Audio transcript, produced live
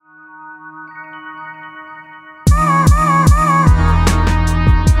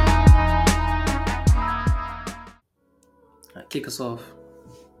Kick us off.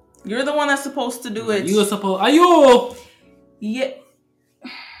 You're the one that's supposed to do it. You are supposed. Ayo! Yeah.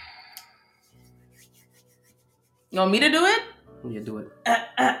 You want me to do it? Yeah, do it.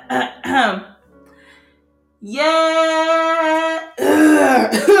 Yeah.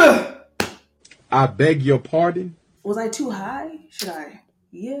 I beg your pardon? Was I too high? Should I?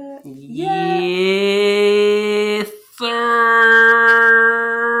 Yeah. Yes, sir.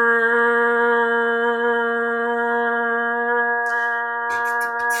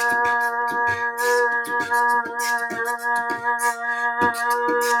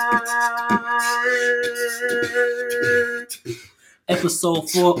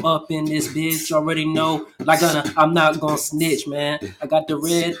 Episode 4 up in this bitch. You already know. I'm not gonna snitch, man. I got the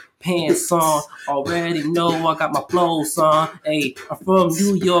red pants on. Already know I got my flows on. Hey, I'm from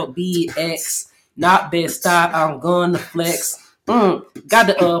New York, BX. Not best style, I'm gonna flex. Got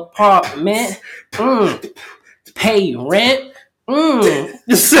the apartment. Pay rent. Yo,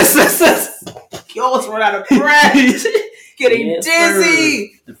 let's run out of breath. Getting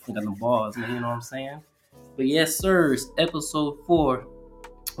dizzy. The got the balls, man. You know what I'm saying? But yes, sirs, episode 4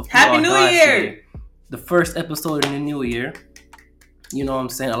 of Happy New Year! The first episode in the new year. You know what I'm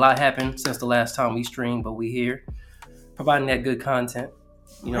saying? A lot happened since the last time we streamed, but we here. Providing that good content.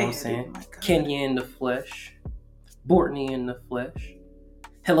 You know what I'm saying? Kenya in the flesh. Bortney in the flesh.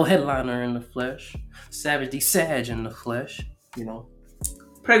 Hello Headliner in the flesh. Savage D Sag in the flesh. You know.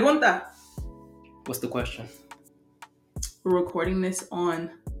 Pregunta. What's the question? We're recording this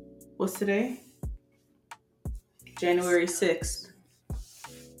on, what's today? January 6th.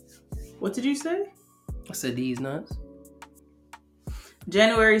 What did you say? I said these nuts.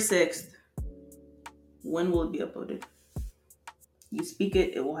 January 6th. When will it be uploaded? You speak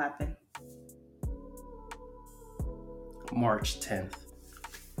it, it will happen. March 10th.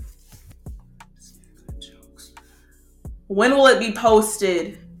 When will it be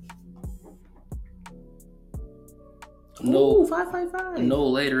posted? No, 555. No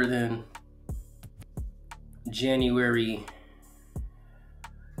later than January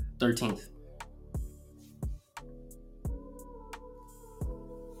 13th.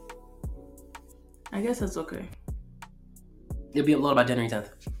 I guess that's okay. It'll be uploaded by January 10th.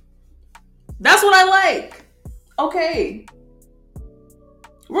 That's what I like. Okay.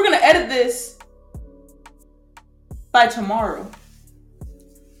 We're going to edit this by tomorrow.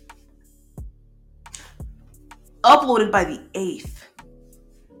 Uploaded by the 8th.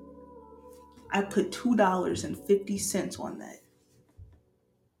 I put $2.50 on that.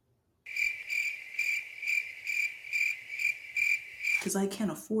 Because I can't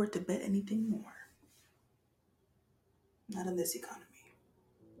afford to bet anything more. Not in this economy.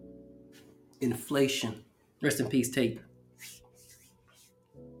 Inflation. Rest in peace, Tate.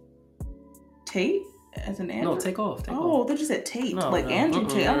 Tate? As an Andrew? No, take off. Oh, they just said Tate. Andrew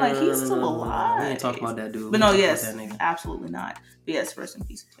Tate. I'm like, he's still alive. We ain't talking about that dude. But no, yes. Absolutely not. But yes, rest in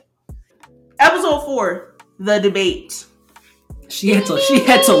peace. Episode 4. The debate. She had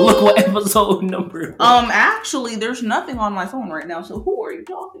to look what episode number. Actually, there's nothing on my phone right now. So who are you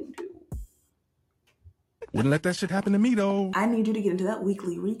talking to? Wouldn't let that shit happen to me though. I need you to get into that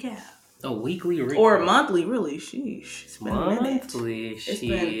weekly recap. A weekly recap. Or monthly, really. Sheesh. It's been a minute. Monthly,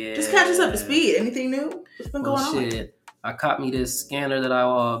 shit. Just catch us up to speed. Anything new? What's been going on? Shit. I caught me this scanner that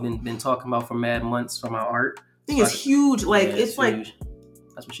I've been talking about for mad months for my art. I think it's huge. Like, yeah, it's like... huge.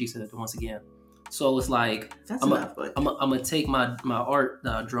 That's what she said once again. So it's like... That's I'm gonna take my art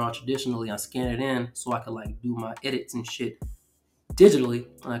that I draw traditionally, I scan it in so I can like do my edits and shit digitally.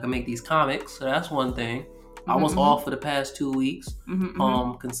 And I can make these comics. So that's one thing. I was off for the past 2 weeks,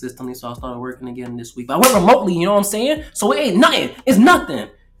 consistently, so I started working again this week. But I went remotely, you know what I'm saying? So it ain't nothing. It's nothing.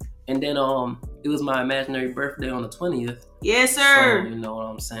 And then it was my imaginary birthday on the 20th. Yes, sir. So, you know what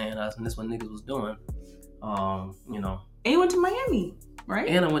I'm saying? That's what niggas was doing. You know. And you went to Miami, right?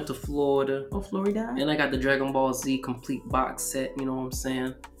 And I went to Florida. Oh, Florida. And I got the Dragon Ball Z complete box set, you know what I'm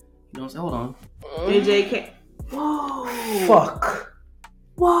saying? You know what I'm saying? Hold on. JJK. Whoa. Fuck.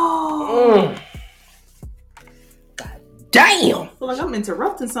 Whoa. Damn! I feel like I'm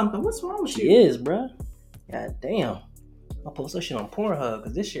interrupting something. What's wrong with you? She is, bruh. God damn. I'll post that shit on Pornhub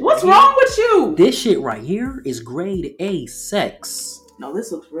because this shit. What's wrong with you? This shit right here is grade A sex. No,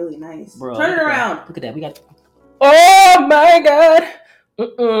 this looks really nice. Bro, turn it around. Look at that. We got. Oh my god.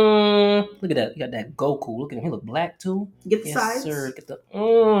 Look at that. You got that Goku. Look at him. He look black too. Get the sides. Sir. Get the.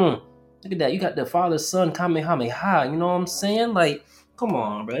 Look at that. You got the father son Kamehameha. You know what I'm saying? Like, come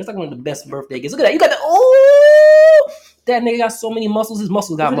on, bro. It's like one of the best birthday gifts. Look at that. You got the. Oh. That nigga got so many muscles. His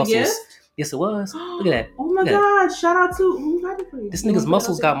muscles got muscles. Yes, it was. Look at that. Oh my god! Shout out to who got it for you? This nigga's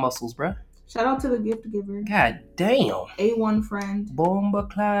muscles got muscles, bruh. Shout out to the gift giver. God damn. A1 friend. Bomba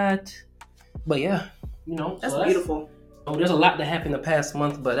clat. But yeah, That's beautiful. There's a lot that happened the past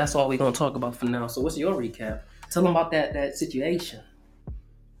month, but that's all we're gonna talk about for now. So what's your recap? Tell them about that situation.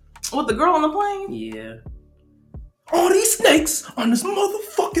 With the girl on the plane? Yeah. All these snakes on this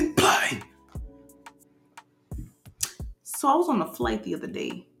motherfucking plane. So I was on a flight the other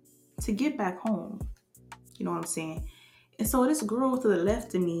day to get back home. You know what I'm saying? And so this girl to the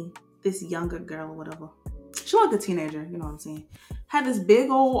left of me, this younger girl or whatever, she looked like a teenager, you know what I'm saying, had this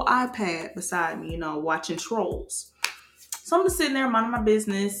big old iPad beside me, watching Trolls. So I'm just sitting there minding my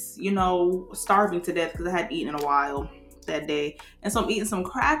business, starving to death because I hadn't eaten in a while that day. And so I'm eating some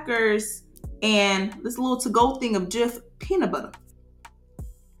crackers and this little to-go thing of Jif peanut butter.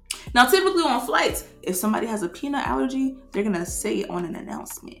 Now, typically on flights, if somebody has a peanut allergy, they're going to say it on an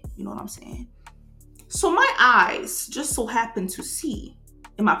announcement. You know what I'm saying? So my eyes just so happen to see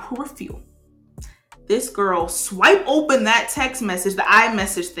in my peripheral, this girl swipe open that text message, the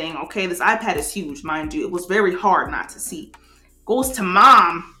iMessage thing. Okay, this iPad is huge, mind you. It was very hard not to see. Goes to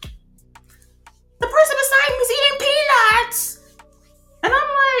mom. The person beside me is eating peanuts. And I'm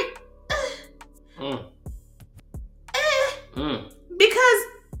like, because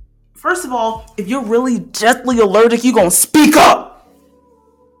first of all, if you're really deathly allergic, you're going to speak up.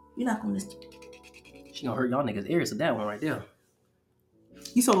 You're not going to... She gonna hurt y'all niggas' ears with that one right there.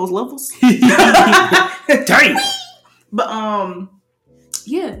 You saw those levels? Damn. But,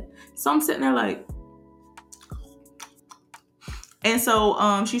 yeah. So I'm sitting there like... And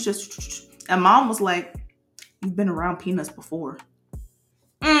so, she's just... And mom was like, you've been around peanuts before.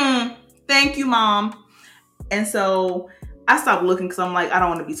 Thank you, mom. And so... I stopped looking because I'm like, I don't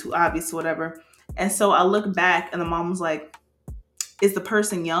want to be too obvious or whatever. And so I look back and the mom was like, is the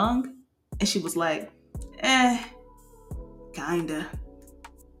person young? And she was like, kinda.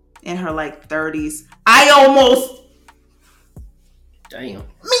 In her like 30s. I almost. Damn.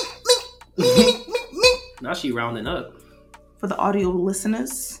 Now she rounding up. For the audio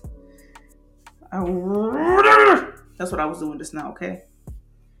listeners. That's what I was doing just now, okay?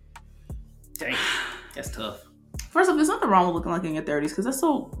 Damn. That's tough. First off, there's nothing wrong with looking like in your 30s because that's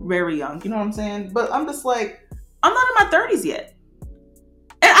so very young. You know what I'm saying? But I'm just like, I'm not in my 30s yet.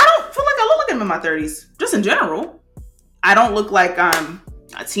 And I don't feel like I look like I'm in my 30s. Just in general. I don't look like I'm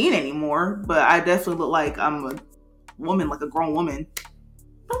a teen anymore. But I definitely look like I'm a woman, like a grown woman.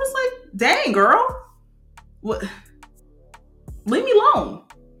 I'm just like, dang, girl. What? Leave me alone.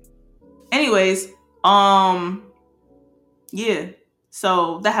 Anyways, yeah.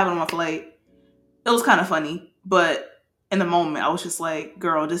 So that happened on my flight. It was kind of funny. But in the moment, I was just like,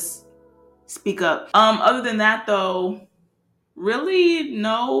 girl, just speak up. Other than that, though, really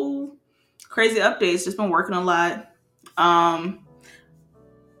no crazy updates. Just been working a lot. I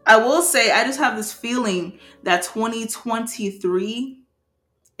will say, I just have this feeling that 2023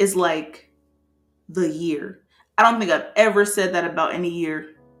 is like the year. I don't think I've ever said that about any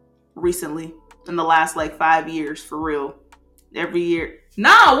year recently in the last like 5 years, for real. Every year.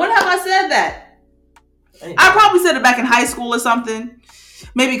 Nah, when have I said that? I probably said it back in high school or something.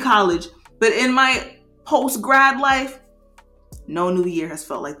 Maybe college. But in my post-grad life, no new year has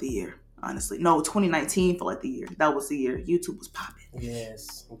felt like the year, honestly. No, 2019 felt like the year. That was the year. YouTube was popping.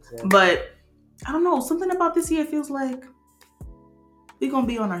 Yes, exactly. But, I don't know. Something about this year feels like we're going to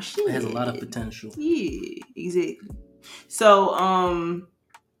be on our shit. It has a lot of potential. Yeah, exactly. So,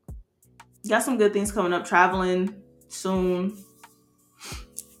 got some good things coming up. Traveling soon.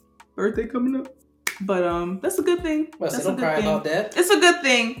 Birthday coming up. But that's a good thing. Well, so don't cry about that. It's a good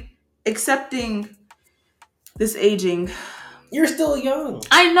thing. Accepting this aging. You're still young.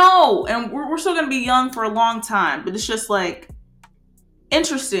 I know. And we're still going to be young for a long time. But it's just like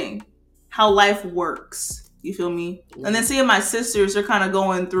interesting how life works. You feel me? Mm-hmm. And then seeing my sisters, they're kind of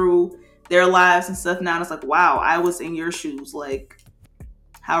going through their lives and stuff now. And it's like, wow, I was in your shoes like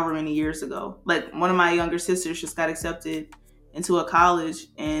however many years ago. Like one of my younger sisters just got accepted into a college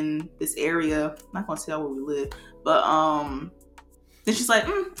in this area. I'm not gonna tell where we live, but then she's like, I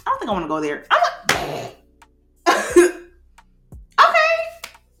don't think I want to go there. I'm like, okay,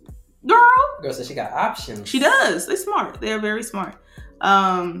 girl said she got options. She does. They're smart. They are very smart.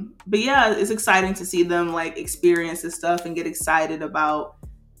 But yeah, it's exciting to see them like experience this stuff and get excited about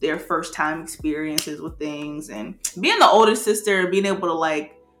their first time experiences with things, and being the older sister and being able to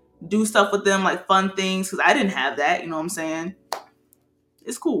like do stuff with them, like fun things, because I didn't have that, you know what I'm saying?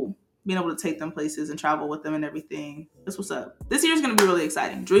 It's cool being able to take them places and travel with them and everything. That's what's up. This year's going to be really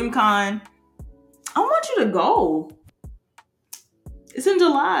exciting. DreamCon. I want you to go. It's in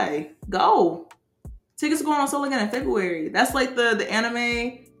July. Go. Tickets are going on sale again in February. That's like the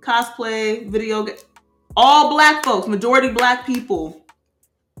anime cosplay, video game. All black folks, majority black people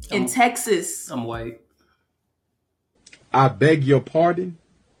in Texas. I'm white. I beg your pardon?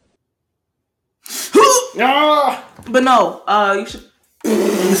 But no, you should.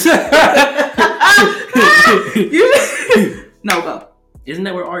 No, go. Isn't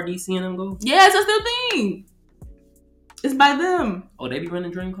that where RDC and them go? Yes, that's their thing. It's by them. Oh, they be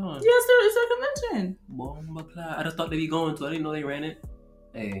running DreamCon? Yes, it's their convention. Bomba Cloud. I just thought they be going to. I didn't know they ran it.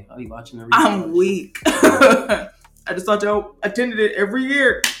 Hey, I'll be watching the I'm weak. I just thought y'all attended it every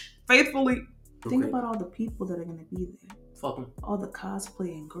year, faithfully. Okay. Think about all the people that are going to be there. Fuck them. All the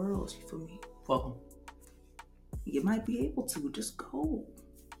cosplaying girls, you feel me? Fuck them. You might be able to. Just go.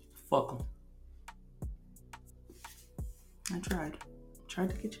 Fuck them. I tried. Tried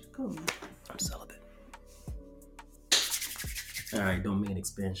to get you to go, man. I'm celibate. Alright, domain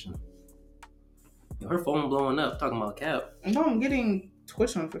expansion. Yo, her phone blowing up, talking about Cap. No, I'm getting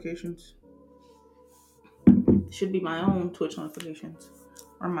Twitch notifications. It should be my own Twitch notifications.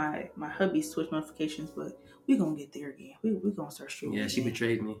 Or my hubby's Twitch notifications, but we gonna get there again. We gonna start streaming. Yeah, she again.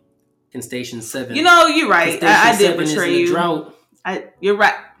 betrayed me. In Station 7. You know, you're right. I did betray you. Drought. You're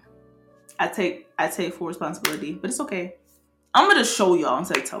right. I take full responsibility, but it's okay. I'm gonna show y'all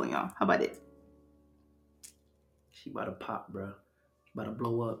instead of telling y'all. How about it? She about to pop, bro. She about to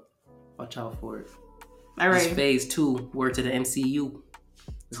blow up. Watch out for it. All right. This phase 2. Word to the MCU.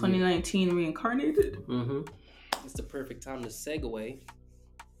 2019 reincarnated. Mm-hmm. It's the perfect time to segue.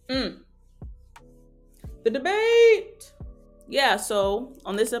 The debate. Yeah, so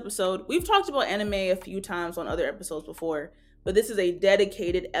on this episode, we've talked about anime a few times on other episodes before, but this is a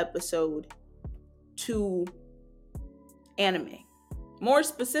dedicated episode to anime. More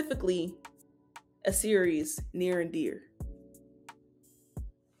specifically, a series near and dear.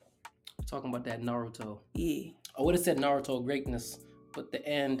 Talking about that Naruto. Yeah. I would have said Naruto greatness, but the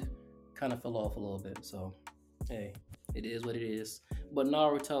end kind of fell off a little bit. So, hey, it is what it is. But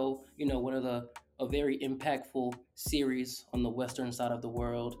Naruto, you know, a very impactful series on the western side of the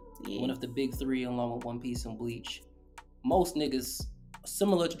world. Yeah. One of the big three along with One Piece and Bleach. Most niggas,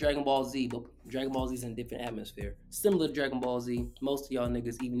 similar to Dragon Ball Z, but Dragon Ball Z is in a different atmosphere. Similar to Dragon Ball Z, most of y'all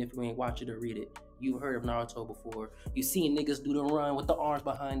niggas, even if you ain't watch it or read it, you've heard of Naruto before. You seen niggas do the run with the arms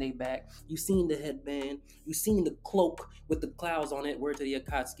behind their back. You seen the headband. You seen the cloak with the clouds on it. Word to the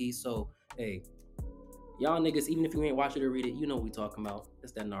Akatsuki. So, hey, y'all niggas, even if you ain't watch it or read it, you know what we talking about.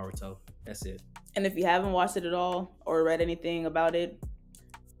 It's that Naruto. That's it. And if you haven't watched it at all or read anything about it,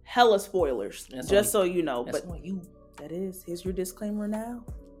 hella spoilers. That's just so you know. That's but on you. That is. Here's your disclaimer now.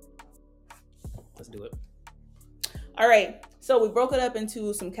 Let's do it. All right. So we broke it up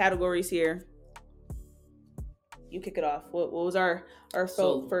into some categories here. You kick it off. What was our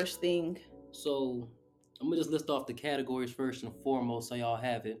first thing? So I'm going to just list off the categories first and foremost so y'all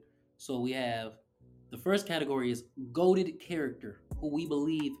have it. So we have, the first category is goated character, who we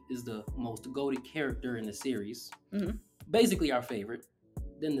believe is the most goated character in the series. Mm-hmm. Basically our favorite.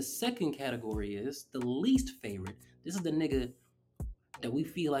 Then the second category is the least favorite. This is the nigga that we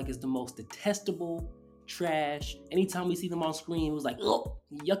feel like is the most detestable, trash. Anytime we see them on screen, it was like, oh,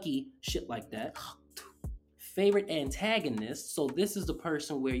 yucky, shit like that. Favorite antagonist. So this is the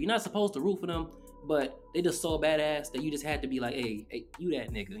person where you're not supposed to root for them, but they just so badass that you just had to be like, hey, you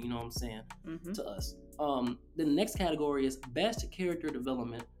that nigga. You know what I'm saying? Mm-hmm. To us. The next category is best character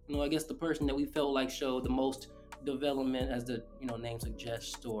development. You know, I guess the person that we felt like showed the most development, as the name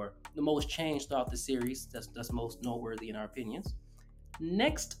suggests, or the most change throughout the series. That's most noteworthy in our opinions.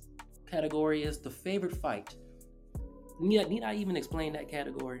 Next category is the favorite fight. Need I even explain that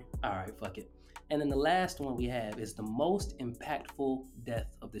category? All right, fuck it. And then the last one we have is the most impactful death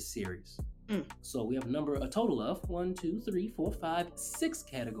of the series. So we have a total of 1, 2, 3, 4, 5, 6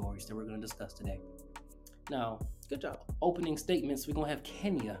 categories that we're going to discuss today. Now, good job. Opening statements, we're going to have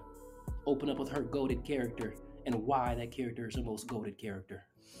Kenya open up with her goated character and why that character is the most goated character.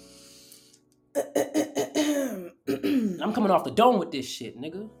 I'm coming off the dome with this shit,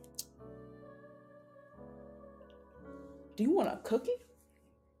 nigga. Do you want a cookie?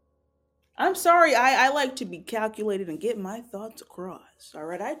 I'm sorry, I like to be calculated and get my thoughts across. All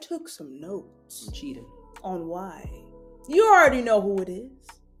right, I took some notes. I'm cheating. On why. You already know who it is.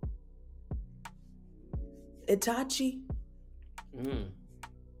 Itachi.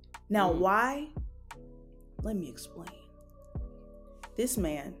 Now, why? Let me explain. This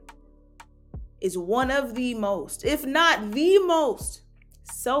man is one of the most, if not the most,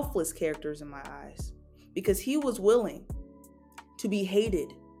 selfless characters in my eyes. Because he was willing to be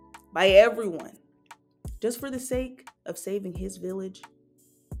hated by everyone just for the sake of saving his village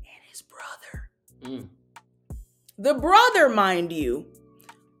and his brother. The brother, mind you,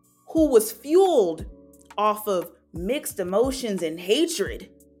 who was fueled off of mixed emotions and hatred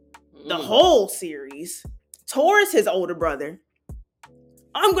the whole series towards his older brother.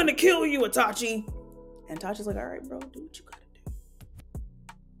 I'm gonna kill you, Itachi. And Itachi's like, all right, bro, do what you gotta do.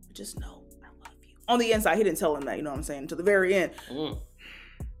 But just know I love you. On the inside, he didn't tell him that, you know what I'm saying, to the very end.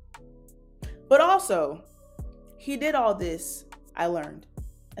 But also, he did all this, I learned,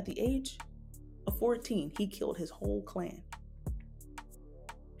 at the age of 14. He killed his whole clan.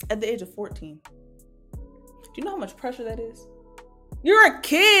 At the age of 14. Do you know how much pressure that is? You're a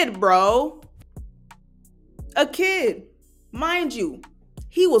kid, bro. A kid. Mind you,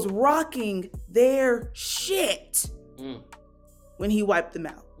 he was rocking their shit when he wiped them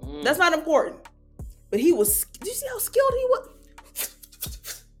out. That's not important. But he was, did you see how skilled he was?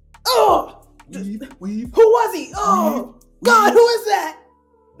 Oh! Weave. Who was he? Oh! Weave. God, who is that?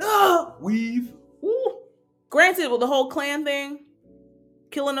 Oh! Weave. Ooh. Granted, with the whole clan thing,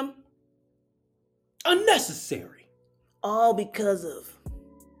 killing them, Unnecessary. all because of.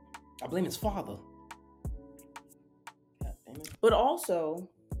 I blame his father. God damn it. But also,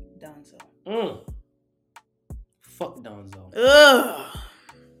 Danzo. Fuck Donzo. Ugh.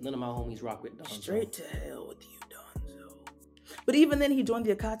 None of my homies rock with Donzo. Straight to hell with you, Danzo. But even then, he joined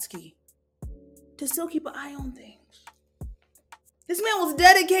the Akatsuki to still keep an eye on things. This man was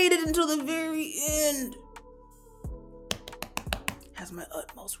dedicated until the very end. Has my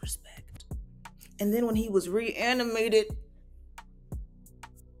utmost respect. And then when he was reanimated,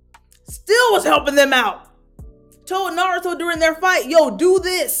 still was helping them out. Told Naruto during their fight, yo, do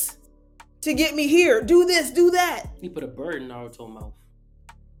this to get me here. Do this, do that. He put a bird in Naruto's mouth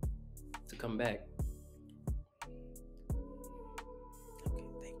to come back. Okay,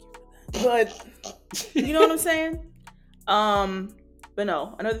 thank you for that. But you know what I'm saying? But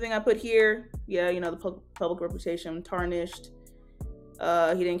no, another thing I put here, yeah, the public reputation tarnished.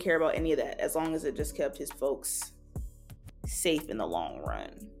 He didn't care about any of that as long as it just kept his folks safe in the long run,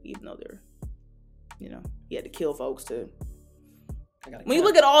 even though they're, he had to kill folks to. When you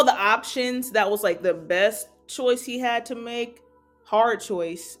look at all the options, that was like the best choice he had to make. Hard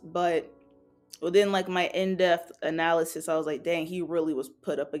choice, but within like my in-depth analysis, I was like, dang, he really was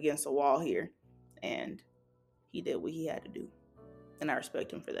put up against a wall here, and he did what he had to do, and I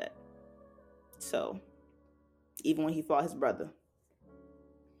respect him for that. So, even when he fought his brother,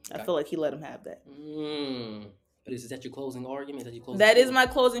 I feel like he let him have that. But is that your closing argument? That is my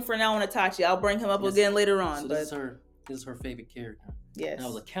closing for now on Itachi. I'll bring him up again later on. So but this is her favorite character. Yes. And I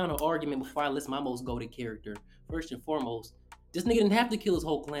was a counter argument before I list my most goated character. First and foremost, this nigga didn't have to kill his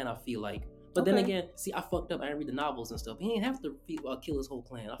whole clan, I feel like. But then again, see, I fucked up. I didn't read the novels and stuff. He didn't have to kill his whole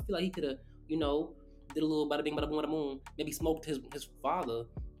clan. I feel like he could have, did a little bada bing, bada boom, bada boom. Maybe smoked his father.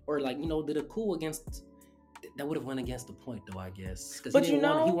 Or did a coup against. That would have went against the point, though, I guess. Because he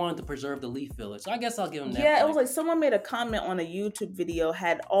wanted to preserve the Leaf Village. So I guess I'll give him that. Yeah, it was like someone made a comment on a YouTube video,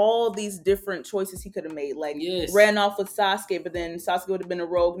 had all these different choices he could have made. Like, ran off with Sasuke, but then Sasuke would have been a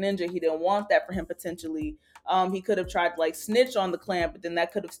rogue ninja. He didn't want that for him, potentially. He could have tried to, snitch on the clan, but then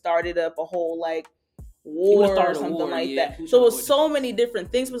that could have started up a whole, war or something like that. So it was so many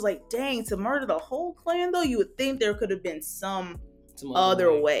different things. It was like, dang, to murder the whole clan, though, you would think there could have been some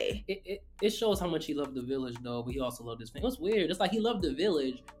other way. It shows how much he loved the village, though, but he also loved his family. It was weird. It's like he loved the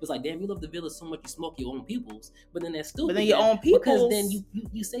village. It was like, damn, you love the village so much you smoke your own peoples. But then that's stupid. But then your own peoples. Because then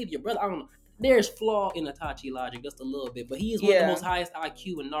you save your brother. I don't know. There's flaw in Itachi logic, just a little bit. But he is one of the most highest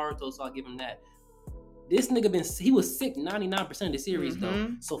IQ in Naruto, so I'll give him that. This nigga he was sick 99% of the series, though.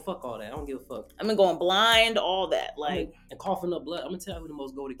 So fuck all that. I don't give a fuck. I mean, going blind, all that. And coughing up blood. I'm going to tell you who the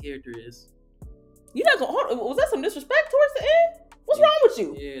most goated character is. You're not going to... Was that some disrespect towards the end? What's wrong with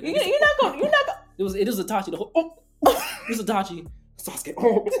you? Yeah, you're not going. It was Itachi the whole. This was Itachi. Sasuke.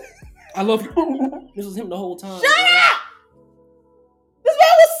 I love you. This was him the whole time. Shut up! This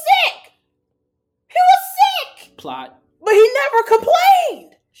man was sick. He was sick. Plot. But he never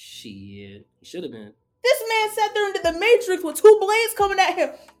complained. Shit, he should have been. This man sat there into the Matrix with 2 blades coming at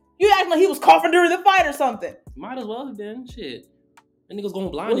him. You acting like he was coughing during the fight or something. Might as well have been. Shit. That nigga's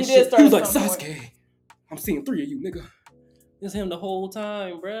going blind Well, and shit. He was like, Sasuke, I'm seeing 3 of you, nigga. It's him the whole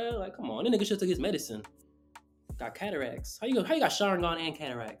time, bro. Like, come on. That nigga should took his medicine. Got cataracts. How you got Sharingan and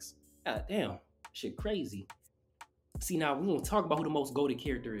cataracts? God damn. Shit crazy. See, now we're going to talk about who the most goated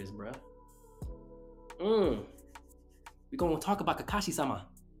character is, bro. We're going to talk about Kakashi-sama.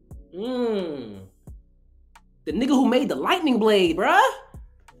 The nigga who made the lightning blade, bruh.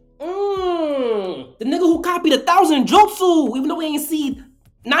 The nigga who copied 1,000 jutsu, even though we ain't seen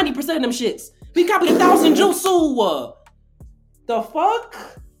 90% of them shits. We copied 1,000 jutsu. The fuck?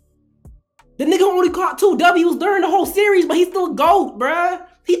 The nigga only caught 2 W's during the whole series, but he's still a GOAT, bruh.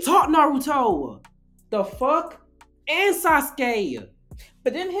 He taught Naruto. The fuck? And Sasuke.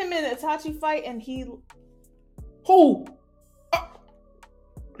 But then him and Itachi fight, and he... Who?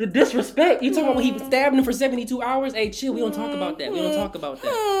 The disrespect. You talking about when he stabbed him for 72 hours? Hey, chill. We don't talk about that. We don't talk about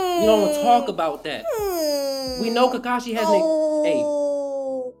that. We don't talk about that. We know Kakashi has... Hey.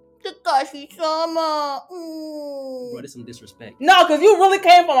 Kakashi-sama. Bro, this some disrespect. No, because you really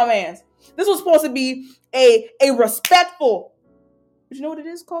came for my mans. This was supposed to be a respectful... But you know what it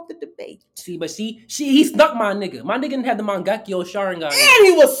is called? The debate. See, but he snuck my nigga. My nigga didn't have the Mangekyo Sharingan. And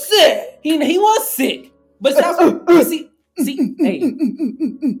he was sick. He was sick. But see, hey.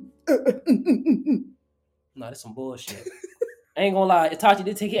 Nah, that's some bullshit. I ain't gonna lie. Itachi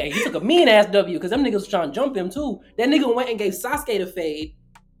did take it. He took a mean ass W because them niggas was trying to jump him too. That nigga went and gave Sasuke the fade,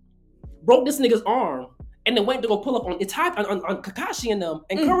 broke this nigga's arm, and then went to go pull up on Itachi, on Kakashi and them,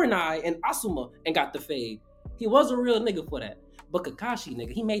 and Kurenai and Asuma, and got the fade. He was a real nigga for that. But Kakashi,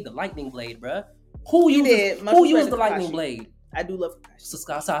 nigga, he made the lightning blade, bruh. Who used the lightning blade? I do love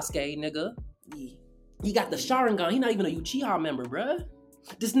Kakashi. Sasuke, nigga. Yeah. He got the Sharingan. He not even a Uchiha member, bruh.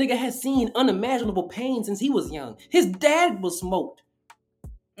 This nigga has seen unimaginable pain since he was young. His dad was smoked.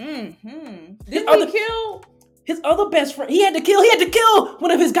 Didn't he kill his other best friend? He had to kill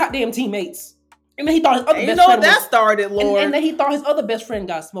one of his goddamn teammates. And then he thought his other best friend started, Lord. And then he thought his other best friend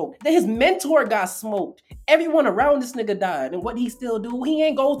got smoked. Then his mentor got smoked. Everyone around this nigga died. And what he still do? He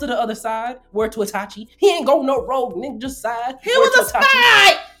ain't go to the other side. Word to Itachi. He ain't go no rogue ninja side. He was a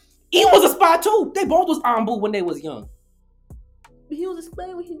spy. He was a spy too. They both was Anbu when they was young. But he was a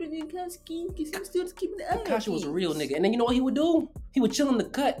spy when he was in Katsuki because he was still just keeping the eye. Kakashi was a real nigga. And then you know what he would do? He would chill in the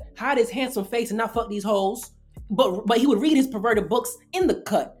cut, hide his handsome face and not fuck these hoes. But he would read his perverted books in the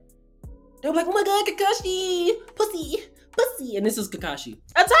cut. They were like, oh my god, Kakashi, pussy. And this is Kakashi.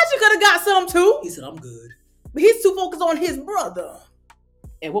 Itachi could have got some too. He said, I'm good. But he's too focused on his brother.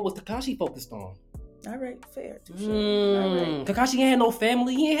 And what was Kakashi focused on? All right, fair. All right. Kakashi ain't had no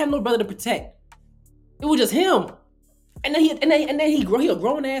family. He ain't had no brother to protect. It was just him. And then he a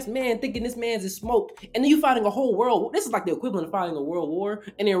grown ass man thinking this man's is smoked. And then you fighting a whole world. This is like the equivalent of fighting a world war.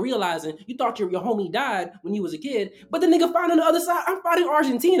 And then realizing you thought your homie died when you was a kid. But the nigga fighting on the other side. I'm fighting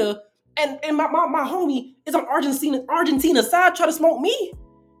Argentina. And my homie is on Argentina side trying to smoke me.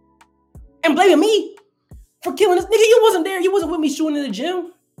 And blaming me for killing this nigga. You wasn't there. You wasn't with me shooting in the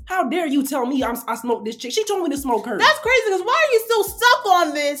gym. How dare you tell me I smoked this chick? She told me to smoke her. That's crazy, because why are you still stuck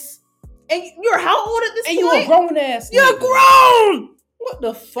on this? And you're how old at this point? And you a grown ass nigga. You're grown! What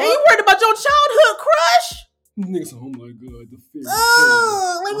the fuck? And you worried about your childhood crush? Niggas, oh my god, the fear.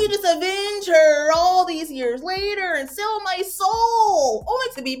 Oh, let me just avenge her all these years later and sell my soul, only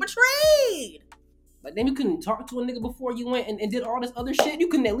to be betrayed. Like, then you couldn't talk to a nigga before you went and did all this other shit. You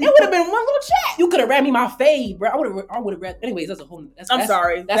couldn't at least. It would have been one little chat. You could have ran me my fade, bro. I would have ran. Anyways, that's a whole. I'm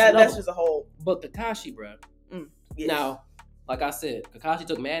sorry. That's just a whole. But Kakashi, bro. Yes. Now, like I said, Kakashi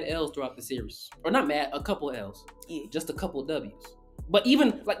took mad L's throughout the series, or not mad, a couple L's. Yeah. Just a couple W's. But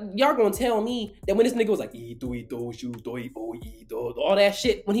even like y'all gonna tell me that when this nigga was like all that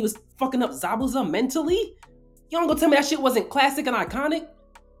shit when he was fucking up Zabuza mentally, y'all gonna tell me that shit wasn't classic and iconic?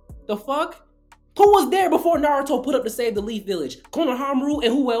 The fuck? Who was there before Naruto put up to save the Leaf Village? Konohamaru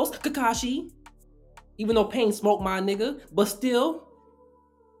and who else? Kakashi. Even though Pain smoked my nigga, but still.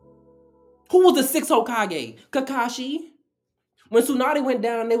 Who was the sixth Hokage? Kakashi. When Tsunade went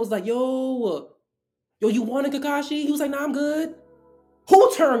down, they was like, yo, you wanted Kakashi? He was like, nah, I'm good.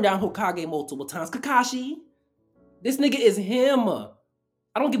 Who turned down Hokage multiple times? Kakashi. This nigga is him. I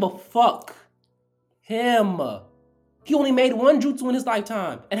don't give a fuck. Him. He only made one jutsu in his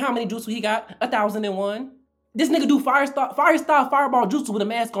lifetime. And how many jutsu he got? 1,001. This nigga do fire style fireball jutsu with a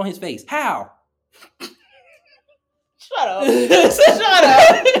mask on his face. How? Shut up. Shut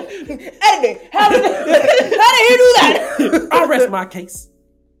up. Editing. How did he do that? I rest my case.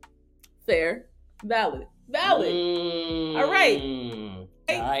 Fair. Valid. All right.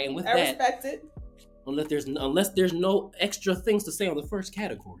 All right, and with I that, respect it. Unless there's no extra things to say on the first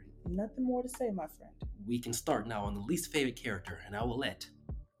category. Nothing more to say, my friend. We can start now on the least favorite character, and I will let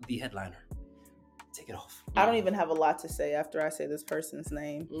the headliner take it off. I don't even have a lot to say after I say this person's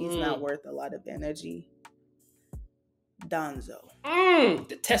name. He's not worth a lot of energy. Danzo.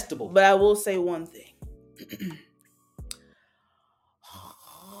 Detestable. But I will say one thing.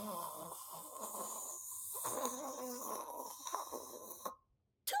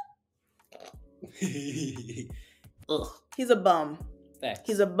 Ugh. He's a bum. Facts.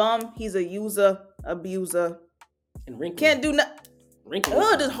 He's a bum. He's a user, abuser. And wrinkly. Can't do nothing. Wrinkly.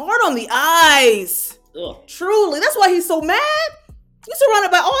 Ugh, just hard on the eyes. Ugh. Truly. That's why he's so mad. You surrounded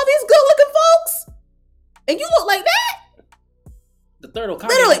by all these good-looking folks. And you look like that? The third Okage.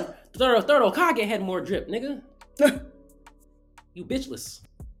 Literally. Third Okage had more drip, nigga. You bitchless.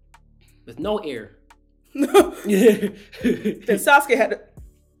 With no air. Then Sasuke had to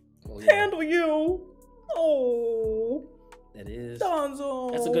handle you. Oh. That is.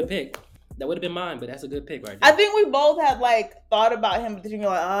 Danzo. That's a good pick. That would have been mine, but that's a good pick right there. I think we both had like thought about him, but then you're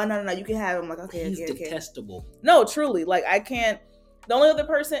like, oh no, you can have him. I'm like, okay, He's detestable. No, truly, like I can't. The only other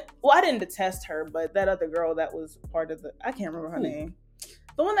person, well, I didn't detest her, but that other girl that was part of the, I can't remember her name.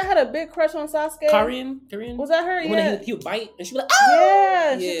 The one that had a big crush on Sasuke. Karin? Was that her? Yeah. When he would bite, and she was like,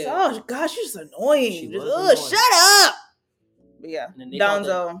 oh! Yeah. Yeah. Oh, gosh, she's annoying. She Just, was annoying. Shut up! But yeah,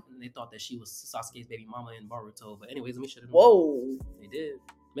 Danzo. They thought that she was Sasuke's baby mama in Naruto. But anyways, let me shut it. Whoa. They did.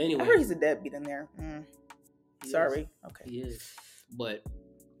 But anyway. I heard he's a deadbeat in there. Sorry. Okay. He is. But.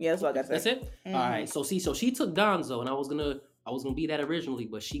 Yeah, that's what I got to say. That's it? Mm-hmm. All right. So she took Danzo, and I was gonna be that originally,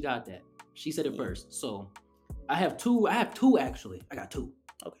 but she got that. She said it first. So I have two actually. I got two.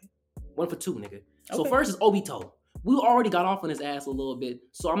 Okay. One for two, nigga. So first is Obito. We already got off on his ass a little bit,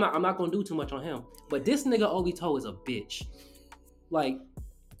 so I'm not gonna do too much on him. But this nigga Obito is a bitch. Like,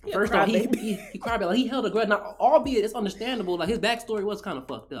 first off, he cried, like he held a grudge. Now, albeit it's understandable. Like his backstory was kind of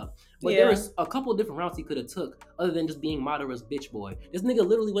fucked up, but there was a couple of different routes he could have took other than just being Madara's bitch boy. This nigga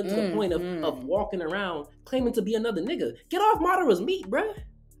literally went to the point of walking around claiming to be another nigga. Get off Madara's meat, bruh.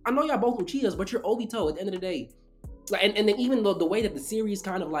 I know y'all both Uchihas, but you're Obito at the end of the day. Like, and then even the way that the series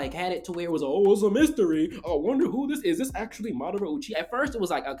kind of like had it to where it was, oh, it's a mystery. I wonder who this is. This actually Madara Uchiha? At first, it was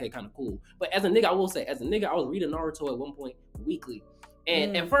like, okay, kind of cool. But as a nigga, I will say, I was reading Naruto at one point weekly.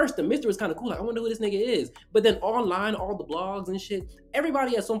 And at first, the mystery was kind of cool. Like, I wonder who this nigga is. But then online, all the blogs and shit,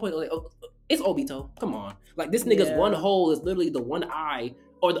 everybody at some point was like, oh, it's Obito. Come on. Like, this nigga's one hole is literally the one eye,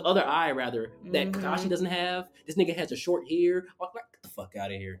 or the other eye, rather, that Kakashi doesn't have. This nigga has a short hair. Like, get the fuck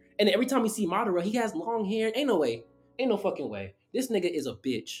out of here. And every time you see Madara, he has long hair. Ain't no way. Ain't no fucking way. This nigga is a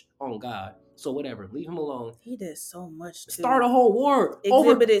bitch on God. So whatever. Leave him alone. He did so much too. Start a whole war.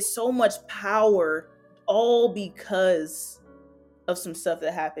 Exhibited so much power, all because of some stuff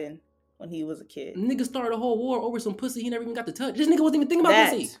that happened when he was a kid. Nigga started a whole war over some pussy he never even got to touch. This nigga wasn't even thinking about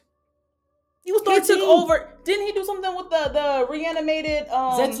pussy. He was 13. He took over. Didn't he do something with the reanimated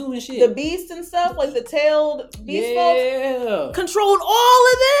Zetsu and shit? The beast and stuff, like the tailed beast folks? Controlled all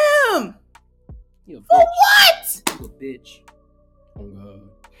of them. You a bitch. For what? You a bitch. Oh God.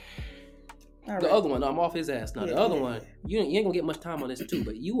 All the right. other one, I'm off his ass. Now the other one, you ain't gonna get much time on this too,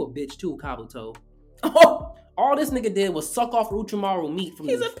 but you a bitch too, Kabuto. Oh. All this nigga did was suck off Orochimaru meat from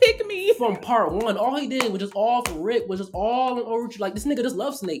He's a pick-me. From part one. All he did was just all for Rick, was just all on Orochimaru. Like, this nigga just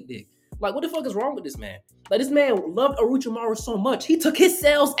loves snake dick. Like, what the fuck is wrong with this man? Like, this man loved Orochimaru so much, he took his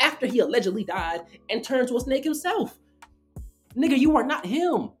cells after he allegedly died and turned to a snake himself. Nigga, you are not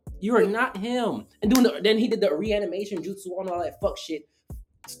him. You are not him. And then he did the reanimation jutsu and all that fuck shit,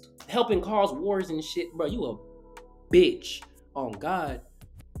 helping cause wars and shit. Bro, you a bitch. Oh God.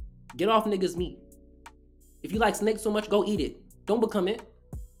 Get off niggas' meat. If you like snakes so much, go eat it. Don't become it.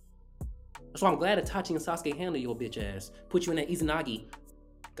 So I'm glad Itachi and Sasuke handle your bitch ass. Put you in that Izanagi.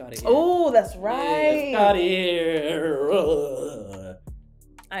 Got it. Oh, that's right. Got it.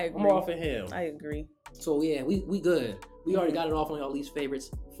 I agree. I'm off of him. I agree. So yeah, we good. We already got it off on y'all least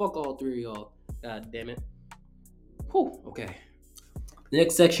favorites. Fuck all three of y'all. God damn it. Whew. Okay. The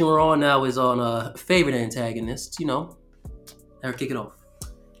next section we're on now is on favorite antagonists. You know, never kick it off.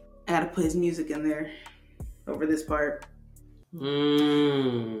 I gotta put his music in there over this part.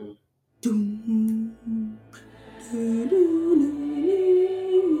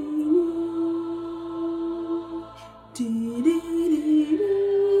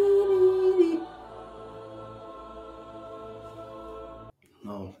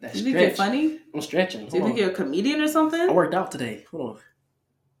 No, that's you think you're funny? I'm stretching. Do you think you're a comedian or something? I worked out today. Hold on.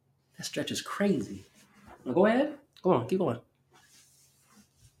 That stretch is crazy. Now go ahead. Go on. Keep going.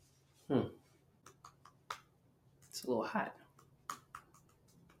 It's a little hot.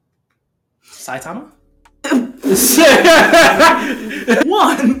 Saitama?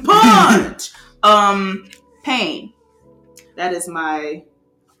 One punch! Pain. That is my...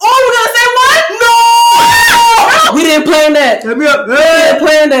 Oh, we're gonna say what? No! We didn't plan that. Dap me up. We didn't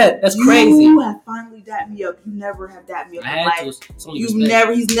plan that. That's crazy. You have finally dapped me up. You never have dapped me up. I had to.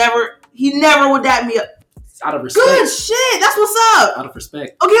 He never would dap me up. Out of respect. Good shit. That's what's up. Out of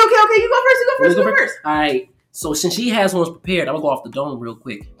respect. Okay. You go first. All right. So since she has one prepared, I'm gonna go off the dome real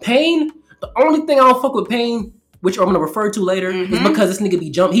quick. Pain. The only thing I don't fuck with Pain, which I'm gonna refer to later, is because this nigga he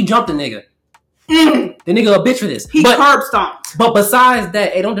jumped a nigga. The nigga a bitch for this. He curb stomped. But besides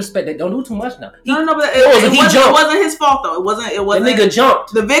that, hey, don't disrespect that. Don't do too much now. No, but it wasn't his fault though. It wasn't. The nigga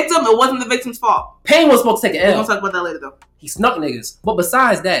jumped. The victim. It wasn't the victim's fault. Payne was supposed to take an L. We're gonna talk about that later though. He snuck niggas. But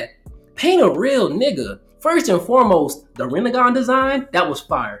besides that, Payne a real nigga. First and foremost, the Renegon design, that was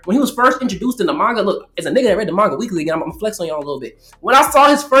fire. When he was first introduced in the manga, look, as a nigga that read the manga weekly, again, I'm gonna flex on y'all a little bit. When I saw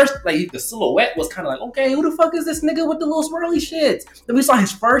his first, like, the silhouette was kind of like, okay, who the fuck is this nigga with the little swirly shit? Then we saw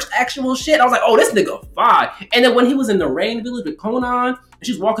his first actual shit. I was like, oh, this nigga fire. And then when he was in the Rain Village with Conan, and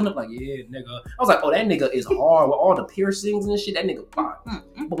she's walking up like, yeah, nigga. I was like, oh, that nigga is hard with all the piercings and shit. That nigga fire.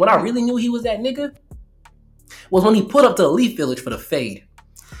 But when I really knew he was that nigga was when he put up to the Leaf Village for the fade.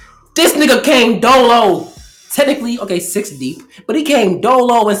 This nigga came dolo. Technically, okay, 6 deep, but he came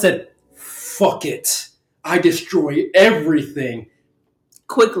dolo and said, fuck it. I destroy everything.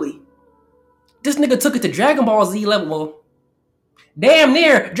 Quickly. This nigga took it to Dragon Ball Z level. Well, damn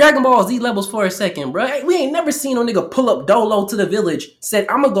near Dragon Ball Z levels for a second, bro. We ain't never seen no nigga pull up dolo to the village, said,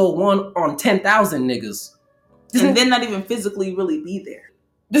 I'm gonna go 1 on 10,000 niggas. And then not even physically really be there.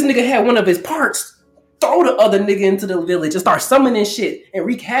 This nigga had one of his parts throw the other nigga into the village and start summoning shit and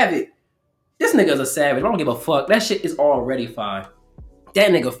wreak havoc. This nigga's a savage. I don't give a fuck. That shit is already fine. That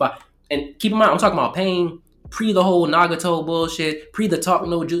nigga fine. And keep in mind, I'm talking about Payne, pre the whole Nagato bullshit, pre the talk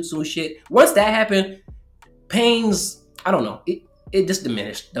no jutsu shit. Once that happened, Payne's, I don't know, it just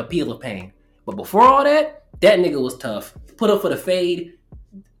diminished the appeal of Payne. But before all that, that nigga was tough. Put up for the fade.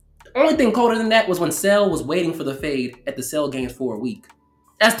 The only thing colder than that was when Cell was waiting for the fade at the Cell games for a week.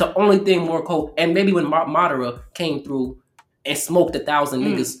 That's the only thing more cold. And maybe when Madara came through and smoked 1,000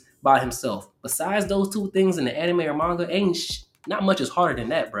 niggas by himself. Besides those two things in the anime or manga, not much is harder than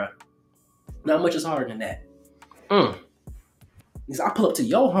that, bro. Not much is harder than that. Because I pull up to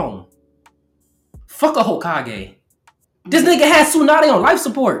your home. Fuck a Hokage. This nigga had Tsunade on life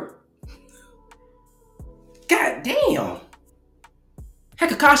support. God damn. Heck,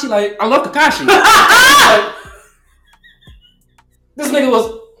 Kakashi, like, I love Kakashi. Like, this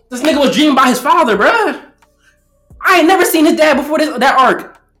nigga was dreaming by his father, bruh. I ain't never seen his dad before that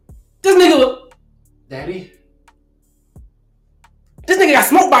arc. This nigga, daddy. This nigga got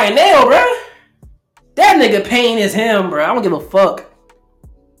smoked by a nail, bruh. That nigga Payne is him, bruh. I don't give a fuck.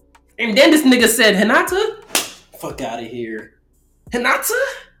 And then this nigga said, Hinata? Fuck out of here. Hinata?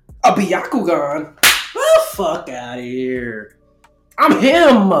 A Byakugan? Oh, fuck out of here. I'm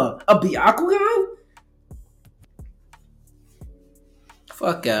him. A Byakugan?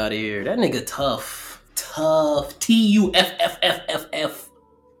 Fuck out of here. That nigga tough. Tough. Tuffff.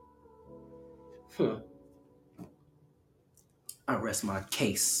 I rest my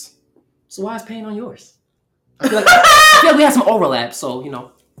case. So why is Payne on yours? I feel like we had some overlap, so, you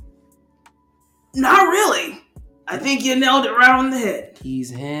know. Not really. I think you nailed it right on the head. He's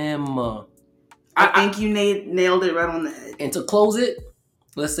him. I think you nailed it right on the head. And to close it,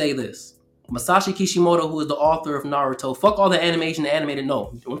 let's say this. Masashi Kishimoto, who is the author of Naruto, fuck all the animation, the animated,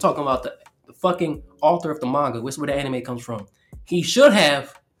 no. I'm talking about the fucking author of the manga, which is where the anime comes from. He should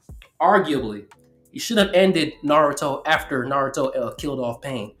have, arguably, ended Naruto after Naruto killed off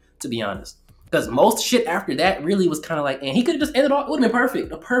Payne, to be honest. Because most shit after that really was kind of like, and he could have just ended off, it would have been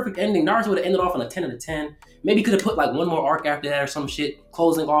perfect. A perfect ending. Naruto would have ended off on a 10 out of 10. Maybe could have put like one more arc after that or some shit,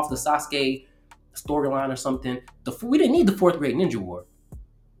 closing off the Sasuke storyline or something. We didn't need the 4th Great Ninja War.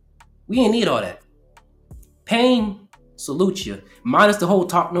 We didn't need all that. Payne, salute you. Minus the whole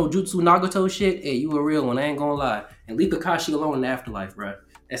talk no jutsu Nagato shit, hey, you a real one, I ain't gonna lie. And leave Kakashi alone in the afterlife, bro.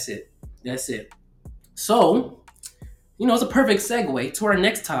 That's it. So, you know, it's a perfect segue to our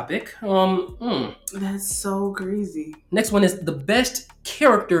next topic. That's so crazy. Next one is the best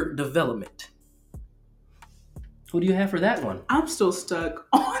character development. Who do you have for that one? I'm still stuck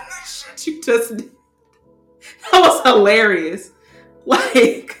on the shit you just did. That was hilarious.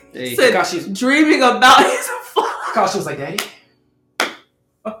 Like, hey, said, Kakashi's dreaming about his father. Kakashi was like, Daddy?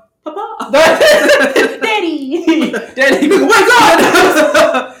 Papa. Daddy! Daddy, wake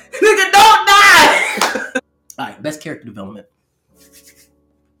up! Nigga, don't die! Alright, best character development.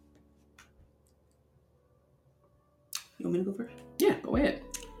 You want me to go first? Yeah, go ahead.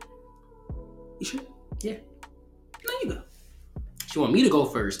 You sure? Yeah. No, you go. She want me to go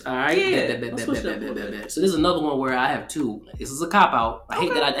first. Alright. Yeah. So this is another one where I have two. This is a cop-out. I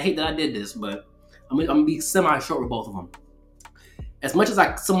hate that I did this, but I'm gonna be semi-short with both of them. As much as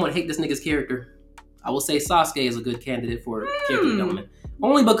I somewhat hate this nigga's character, I will say Sasuke is a good candidate for character development.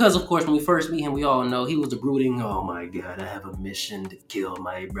 Only because, of course, when we first meet him, we all know he was the brooding, oh my god, I have a mission to kill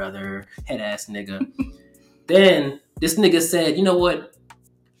my brother, head-ass nigga. Then, this nigga said, you know what?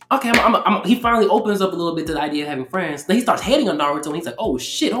 Okay, he finally opens up a little bit to the idea of having friends. Then he starts hating on Naruto, and he's like, oh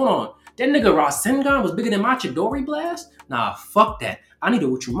shit, hold on. That nigga Rasengan was bigger than my Chidori Blast? Nah, fuck that. I need a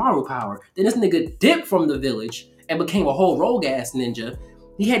Uchimaru power. Then this nigga dipped from the village and became a whole rogue ass ninja.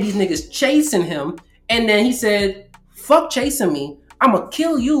 He had these niggas chasing him, and then he said, fuck chasing me. I'ma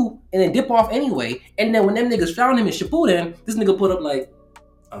kill you and then dip off anyway. And then when them niggas found him in Shippuden, this nigga put up like,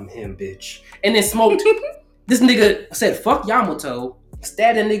 I'm him, bitch. And then smoked. This nigga said, fuck Yamato,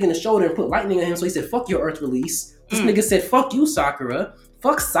 stabbed that nigga in the shoulder and put lightning on him, so he said, fuck your Earth release. This nigga said, fuck you, Sakura.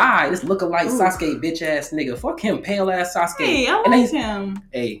 Fuck Sai, this lookalike Sasuke bitch ass nigga. Fuck him, pale ass Sasuke. Hey, I like him.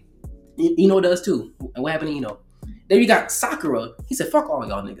 Hey, Ino does too. And what happened to Ino? Then you got Sakura. He said, fuck all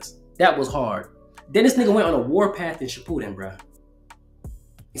y'all niggas. That was hard. Then this nigga went on a war path in Shippuden, bruh.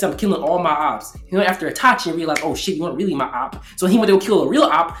 He said, I'm killing all my ops. He went after Itachi and realized, oh shit, you weren't really my op. So he went to go kill a real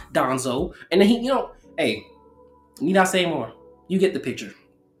op, Danzo. And then he, hey, need I say more? You get the picture.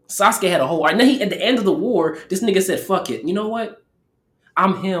 Sasuke had a whole arc. And then at the end of the war, this nigga said, fuck it. You know what?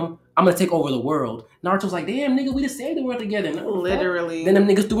 I'm him. I'm gonna take over the world. Naruto's like, damn, nigga, we just saved the world together. No, literally. Then them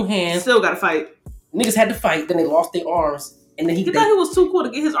niggas threw hands. Still gotta fight. Niggas had to fight. Then they lost their arms. And then he thought he was too cool to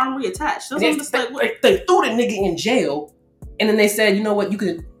get his arm reattached. That's what just like, what? They threw the nigga in jail. And then they said, you know what? You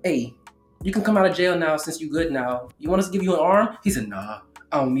can come out of jail now since you good now. You want us to give you an arm? He said, nah,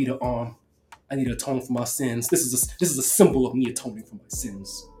 I don't need an arm. I need to atone for my sins. This is a symbol of me atoning for my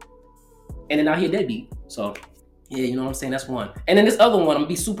sins. And then now he a deadbeat. So, yeah, you know what I'm saying? That's one. And then this other one, I'm gonna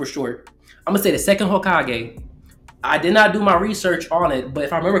be super short. I'm gonna say the second Hokage. I did not do my research on it, but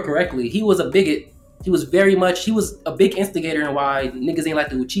if I remember correctly, he was a bigot. He was a big instigator in why niggas ain't like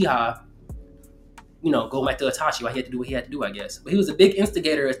the Uchiha. Go back to Itachi, why he had to do what he had to do, I guess. But he was a big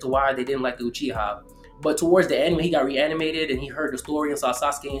instigator as to why they didn't like the Uchiha. But towards the end, when he got reanimated and he heard the story and saw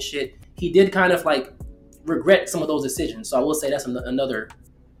Sasuke and shit, he did kind of like regret some of those decisions. So I will say that's another,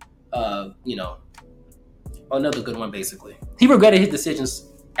 another good one, basically. He regretted his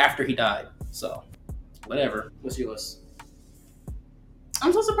decisions after he died. So, whatever. What's yours?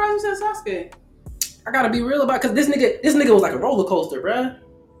 I'm so surprised you said Sasuke. I gotta be real about it, because this nigga was like a roller coaster, bruh.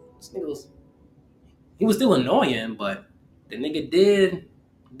 He was still annoying, but the nigga did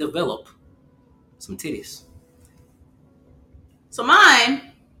develop some titties. So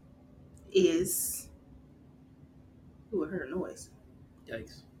mine is... Ooh, I heard a noise.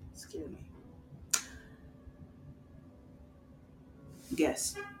 Yikes. It scared me.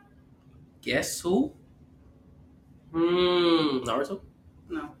 Guess. Guess who? Naruto?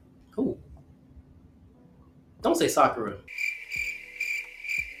 No. Who? Don't say Sakura.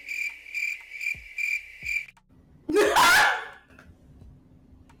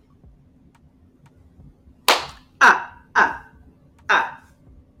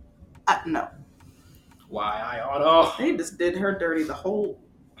 No. Why, Ayano? They just did her dirty. Her whole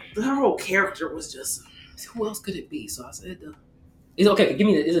character was just... Who else could it be? So I said, is it okay? Give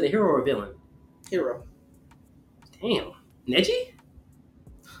me is it a hero or a villain? Hero. Damn. Neji?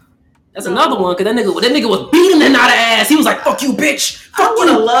 That's another one, because that nigga was beating the out of ass. He was like, fuck you, bitch. Fuck I would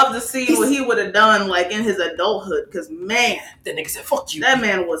have loved to see what he would have done like in his adulthood, because man. That nigga said, fuck you. That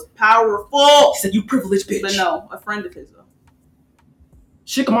man was powerful. He said, you privileged bitch. But no, a friend of his though.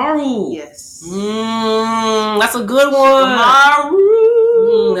 Shikamaru. Yes. That's a good one.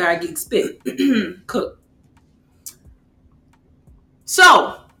 Shikamaru. I get spit. Cook.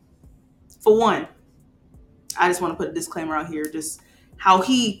 So, for one, I just want to put a disclaimer out here. Just how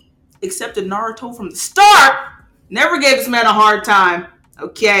he accepted Naruto from the start. Never gave this man a hard time.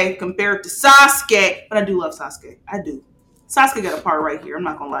 Okay, compared to Sasuke. But I do love Sasuke. I do. Sasuke got a part right here. I'm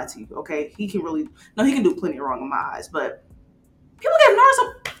not going to lie to you. Okay, he can do plenty wrong in my eyes. But people gave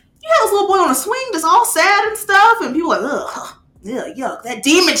Naruto, you had this little boy on a swing just all sad and stuff. And people like, ugh, yuck, that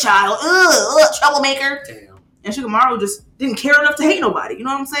demon child. Ugh, troublemaker. Damn. And Shikamaru just didn't care enough to hate nobody. You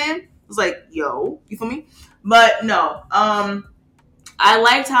know what I'm saying? It was like, yo, you feel me? But no, I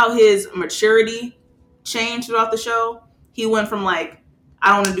liked how his maturity changed throughout the show. He went from like, I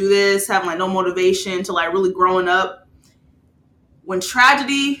don't want to do this, having like no motivation, to like really growing up. When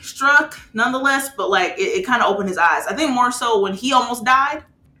tragedy struck, nonetheless, but like it kind of opened his eyes. I think more so when he almost died,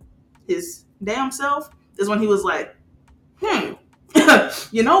 his damn self, is when he was like, you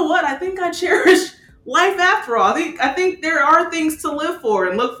know what? I think I cherish life after all. I think there are things to live for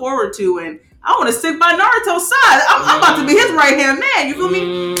and look forward to, and I want to stick by Naruto's side. I'm about to be his right hand man. You feel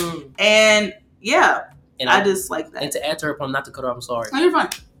me? And yeah, and I just like that. And to add to her point, not to cut her off, I'm sorry. No, you're fine.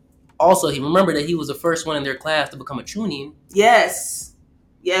 Also, he remembered that he was the first one in their class to become a Chunin. Yes.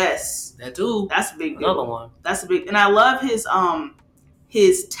 That too. That's a big deal. Another one. That's a big, and I love his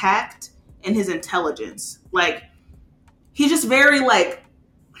tact and his intelligence. Like, he's just very like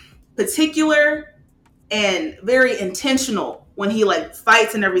particular and very intentional when he like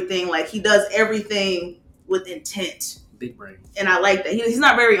fights and everything, like he does everything with intent. Big brain. And I like that. He's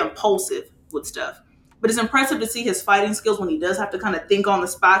not very impulsive with stuff. But it's impressive to see his fighting skills when he does have to kind of think on the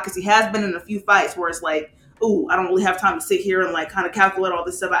spot, because he has been in a few fights where it's like, ooh, I don't really have time to sit here and like kind of calculate all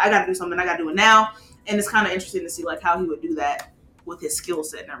this stuff. I got to do something. I got to do it now. And it's kind of interesting to see like how he would do that with his skill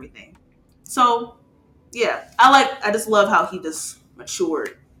set and everything. So, yeah, I just love how he just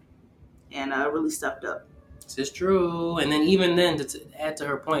matured and really stepped up. This is true. And then even then, to add to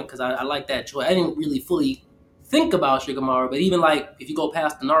her point, because I like that choice. I didn't really fully think about Shikamaru, but even like if you go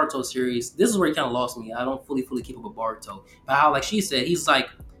past the Naruto series, this is where he kind of lost me. I don't fully keep up with Boruto. But how, like she said, he's like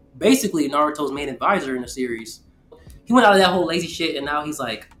basically Naruto's main advisor in the series. He went out of that whole lazy shit, and now he's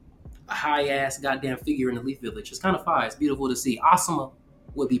like a high-ass goddamn figure in the Leaf Village. It's kind of fire. It's beautiful to see. Asuma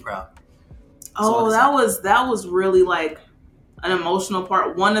would be proud. Oh, that was really like an emotional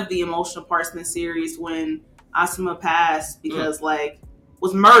part. One of the emotional parts in the series when Asuma passed because like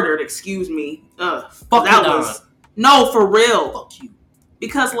was murdered. Excuse me. Fuck that was no, for real. Fuck you.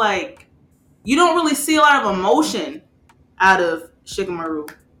 Because like you don't really see a lot of emotion out of Shikamaru,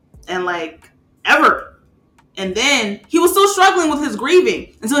 and like ever. And then he was still struggling with his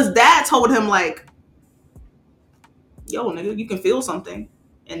grieving. And so his dad told him, like, yo, nigga, you can feel something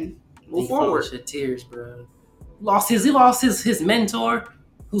and move forward. Shed tears, bro. He lost his mentor,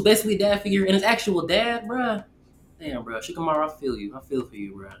 who's basically a dad figure, and his actual dad, bro. Damn, bro. Shikamaru, I feel you. I feel for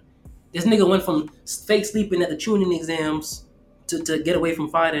you, bro. This nigga went from fake sleeping at the tuning exams to get away from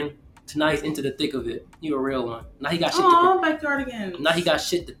fighting to now he's into the thick of it. You a real one. Now he got shit to backyard again. Now he got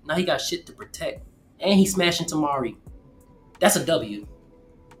shit to protect. And he's smashing Tamari. That's a W.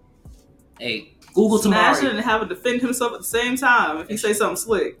 Hey, Google Tamari. Smashing and have to defend himself at the same time if he say something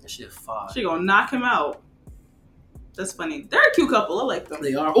slick. That shit fire. She gonna knock him out. That's funny. They're a cute couple. I like them.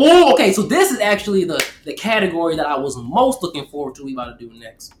 They are. Oh, okay. So this is actually the category that I was most looking forward to. We about to do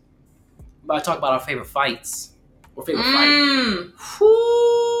next. We about to talk about our favorite fights or favorite fight.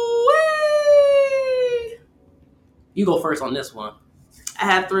 You go first on this one. I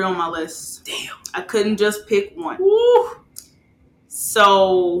had 3 on my list. Damn. I couldn't just pick one. Woo.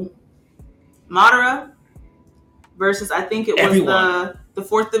 So, Madara versus, I think it was the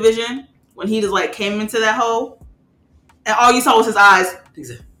 4th division, when he just like came into that hole, and all you saw was his eyes.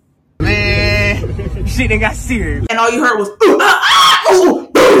 Exactly. Man, shit done got serious. And all you heard was, ooh, ooh,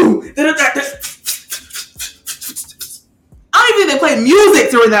 boom. I don't even think they played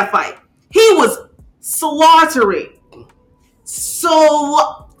music during that fight. He was slaughtering.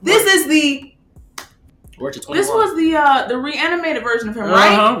 So this is the the reanimated version of him,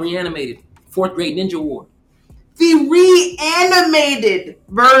 right? Reanimated. 4th grade ninja war. The reanimated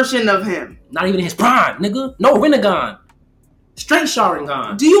version of him. Not even in his prime, nigga. No Rinnegan. Straight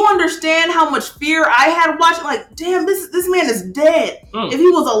Sharingan. Do you understand how much fear I had watching? Like, damn, this man is dead. If he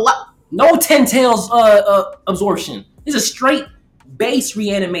was alive. No 10 tails absorption. It's a straight base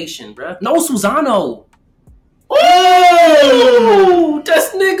reanimation, bruh. No Susano. Oh,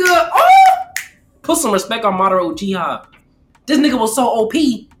 this nigga. Oh, put some respect on Madara Uchiha. This nigga was so OP.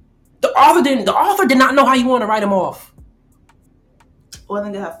 The author did not know how you want to write him off. Oh, I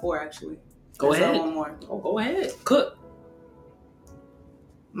think I have 4 actually. Go ahead. One more. Oh, go ahead. Cook.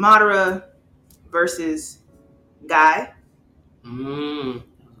 Madara versus Guy. That was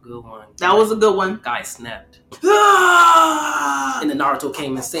a good one. That was a good one. Guy snapped. And the Naruto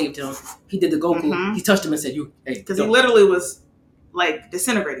came and saved him. He did the Goku. He touched him and said, "You, hey." Because he literally was like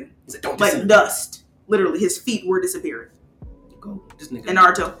disintegrating. He said, "Don't like dust." Literally, his feet were disappearing. Go, this nigga. And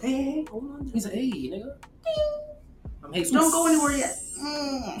Naruto, hey, hold on. He said, "Hey, nigga, I'm Jesus. Don't go anywhere yet.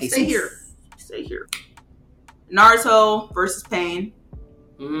 Jesus. Stay here. Stay here." Naruto versus Pain.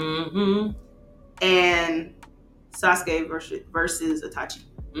 And Sasuke versus Itachi.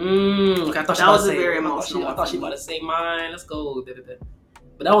 Okay, I thought that was a very emotional. I thought she about to say mine. Let's go.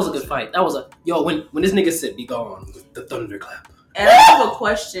 But that was a good fight. That was when this nigga said, "Be gone," with the thunderclap. And I have a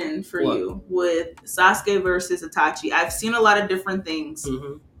question for you with Sasuke versus Itachi. I've seen a lot of different things.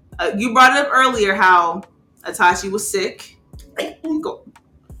 You brought it up earlier how Itachi was sick. Go.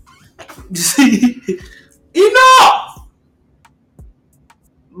 Enough!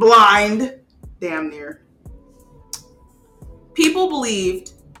 Blind. Damn near. People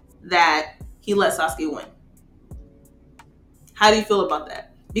believed that he let Sasuke win. How do you feel about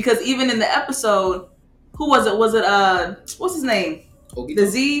that? Because even in the episode, who was it? Was it, what's his name? Obito. The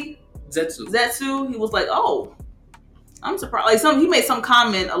Z? Zetsu. He was like, oh, I'm surprised. Like he made some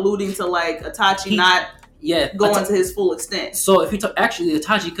comment alluding to like Itachi not going to his full extent. So if you actually,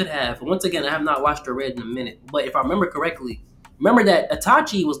 Itachi could have. Once again, I have not watched or read in a minute, but if I remember correctly, remember that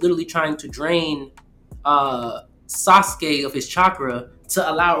Itachi was literally trying to drain Sasuke of his chakra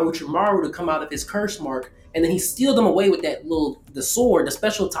to allow Orochimaru to come out of his curse mark, and then he stealed him away with the sword, the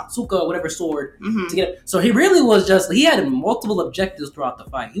special Tatsuka or whatever sword to get him. So he really was he had multiple objectives throughout the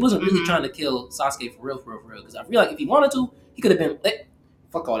fight. He wasn't really trying to kill Sasuke for real. Because I feel like if he wanted to, he could have been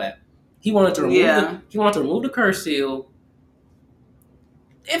fuck all that. He wanted to remove the curse seal.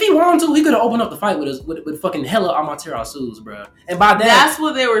 If he wanted to, he could have opened up the fight with fucking hella Amaterasu's, bro. And by that, that's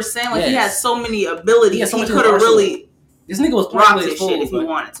what they were saying. Like he had so many abilities. He could have really. This nigga was playing with his food if he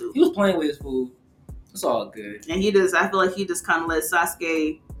wanted to. He was playing with his food. It's all good. And I feel like he just kind of let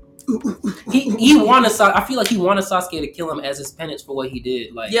Sasuke. he wanted. I feel like he wanted Sasuke to kill him as his penance for what he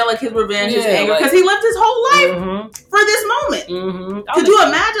did. Like his revenge, his anger, because he lived his whole life for this moment. Could you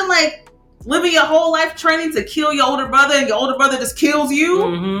imagine living your whole life training to kill your older brother, and your older brother just kills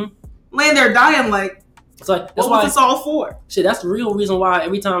you, laying there dying it's like that's what was this all for? Shit, that's the real reason why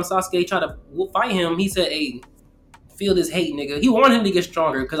every time Sasuke tried to fight him, he said, "Hey, feel this hate, nigga." He wanted him to get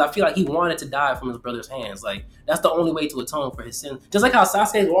stronger because I feel like he wanted to die from his brother's hands. Like that's the only way to atone for his sins. Just like how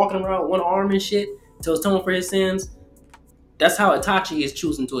Sasuke is walking around with one arm and shit to atone for his sins. That's how Itachi is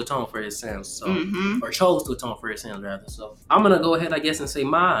choosing to atone for his sins. So, or chose to atone for his sins rather. So I'm gonna go ahead, I guess, and say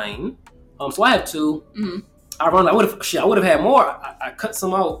mine. So I have two. I would have had more. I cut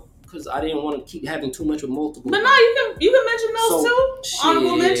some out because I didn't want to keep having too much with multiple. But no, you can mention those too.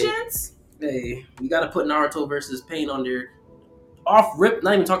 Honorable mentions. Hey, you gotta put Naruto versus Pain on there. Off rip,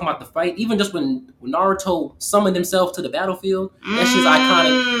 not even talking about the fight. Even just when Naruto summoned himself to the battlefield, that shit's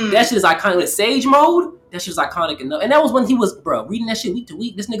iconic. That shit is iconic. With Sage mode, that shit's iconic enough. And that was when he was, reading that shit week to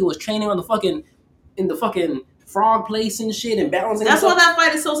week. This nigga was training on in the fucking frog place and shit and balancing. That's why that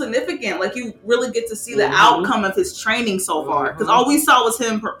fight is so significant. Like you really get to see the outcome of his training so far. Because all we saw was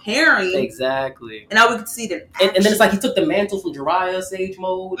him preparing. Exactly. And now we can see the and then it's like he took the mantle from Jiraiya Sage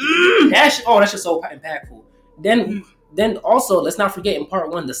mode. That's just so impactful. Then also, let's not forget in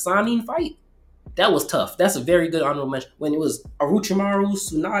part 1, the Sannin fight. That was tough. That's a very good honorable mention. When it was Orochimaru,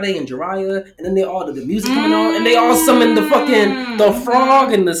 Tsunade, and Jiraiya, and then the music coming on, and they all summoned the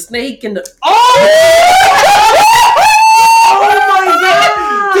frog and the snake and the oh my god!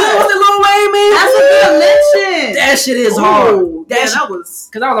 Was it Lil Wayne, man? That's a good mention. That shit is hard. That was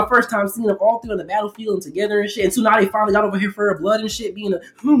because that was the first time seeing them all three on the battlefield and together and shit. And Tsunade finally got over here for her blood and shit, being oh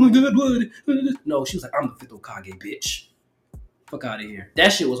my god, blood. No, she was like, I'm the 5th Hokage, bitch. Fuck out of here.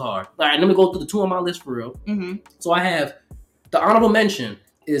 That shit was hard. All right, let me go through the two on my list for real. So I have the honorable mention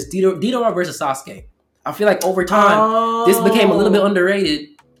is Deidara versus Sasuke. I feel like over time this became a little bit underrated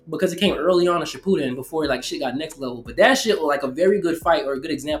because it came early on in Shippuden before shit got next level. But that shit was like a very good fight or a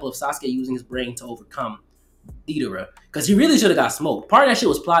good example of Sasuke using his brain to overcome Deidara. Because he really should have got smoked. Part of that shit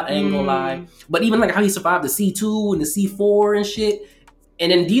was plot, I ain't gonna lie. But even how he survived the C2 and the C4 and shit. And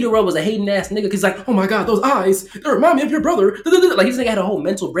then Deidara was a hating ass nigga because he's like, oh my god, those eyes, they remind me of your brother. Like this nigga had a whole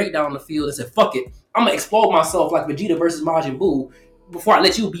mental breakdown on the field and said, fuck it, I'm gonna explode myself like Vegeta versus Majin Buu before I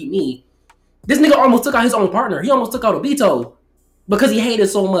let you beat me. This nigga almost took out his own partner. He almost took out Obito because he hated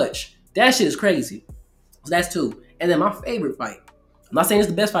so much. That shit is crazy. So that's 2. And then my favorite fight. I'm not saying it's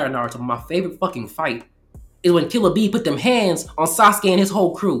the best fight in Naruto, but my favorite fucking fight is when Killer B put them hands on Sasuke and his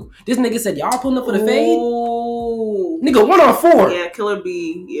whole crew. This nigga said, y'all pulling up for the fade? Nigga, 1-on-4. Yeah, Killer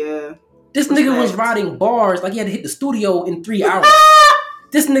B, yeah. This nigga was writing bars like he had to hit the studio in 3 hours.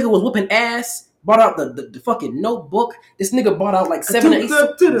 This nigga was whooping ass. Bought out the fucking notebook. This nigga bought out like 7 or 8.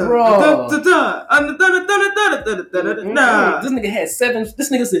 Bro. This nigga had 7. This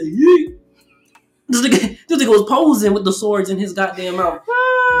nigga said, yeet. This nigga was posing with the swords in his goddamn mouth.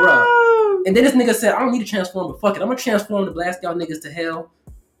 Bro. And then this nigga said, I don't need to transform, but fuck it. I'm gonna transform to blast y'all niggas to hell.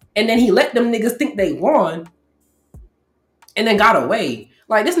 And then he let them niggas think they won. And then got away.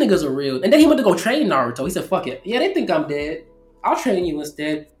 Like, this nigga's a real. And then he went to go train Naruto. He said, fuck it. Yeah, they think I'm dead. I'll train you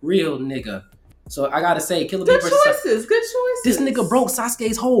instead. Real nigga. So I gotta say, Killer B versus Good choices. This nigga broke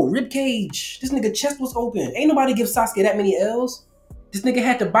Sasuke's whole rib cage. This nigga chest was open. Ain't nobody give Sasuke that many L's. This nigga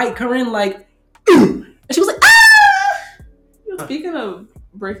had to bite Karin like, and she was like, ah! Speaking of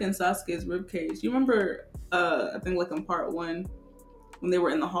breaking Sasuke's rib cage, you remember, I think in part 1, when they were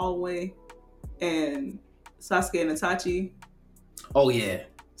in the hallway and Sasuke and Itachi. Oh yeah.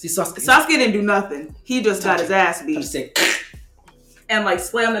 See, Sasuke didn't do nothing. He just got his ass beat. And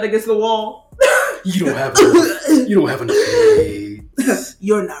slammed it against the wall. You don't have enough head.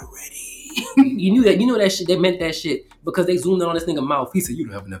 You're not ready. You knew that. You know that shit. They meant that shit because they zoomed in on this nigga mouth. He said, "You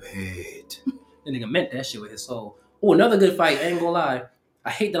don't have enough head." The nigga meant that shit with his soul. Oh, another good fight. I ain't gonna lie. I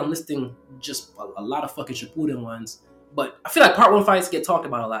hate that I'm listing just a lot of fucking Shippuden ones, but I feel like part 1 fights get talked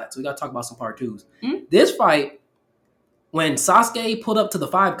about a lot, so we gotta talk about some part 2s. This fight, when Sasuke pulled up to the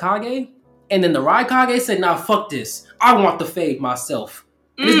 5 Kage And then the Raikage said, nah, fuck this. I want the fade myself.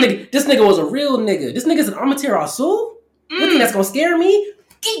 This nigga was a real nigga. This nigga's an Amaterasu? You think that's gonna scare me?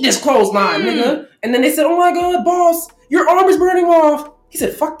 Eat this clothesline, nigga. And then they said, oh my god, boss, your arm is burning off. He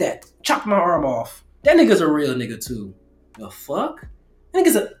said, fuck that. Chop my arm off. That nigga's a real nigga too. The fuck? That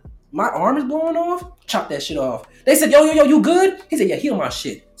nigga said, my arm is blowing off? Chop that shit off. They said, yo, you good? He said, yeah, heal my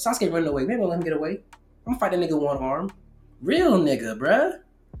shit. Sasuke running away. Maybe I'll let him get away. I'm gonna fight that nigga with one arm. Real nigga, bruh.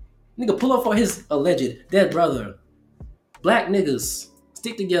 Nigga pull up for his alleged dead brother. Black niggas,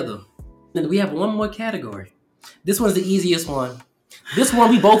 stick together. And we have one more category. This one's the easiest one. This one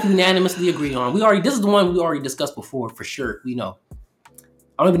we both unanimously agree on. This is the one we already discussed before, for sure. We know.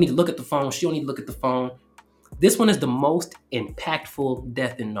 I don't even need to look at the phone. She don't need to look at the phone. This one is the most impactful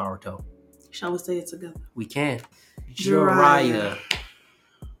death in Naruto. Shall we say it together? We can. Jiraiya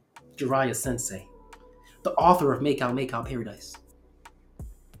Sensei. The author of Make Out Paradise.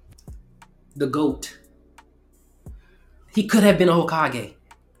 The GOAT. He could have been a Hokage.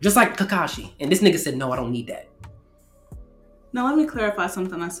 Just like Kakashi. And this nigga said, no, I don't need that. Now, let me clarify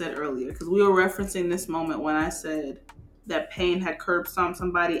something I said earlier, because we were referencing this moment when I said that Pain had curb stomped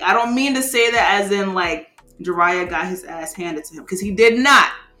somebody. I don't mean to say that as in, like, Jiraiya got his ass handed to him, because he did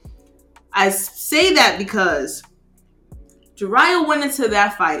not. I say that because Jiraiya went into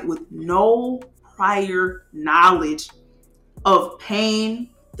that fight with no prior knowledge of Pain,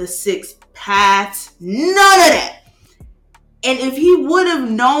 the six paths, none of that. And if he would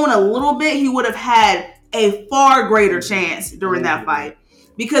have known a little bit, he would have had a far greater chance during that fight.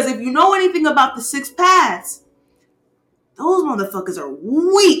 Because if you know anything about the six paths, those motherfuckers are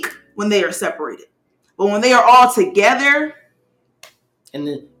weak when they are separated. But when they are all together, and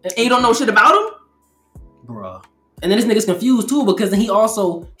you don't know shit about them, bruh. And then this nigga's confused too, because then he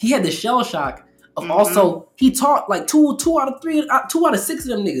had the shell shock of also, he taught like two out of six of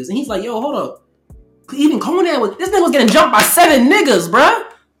them niggas. And he's like, yo, hold up. Even Conan this nigga was getting jumped by 7 niggas, bruh.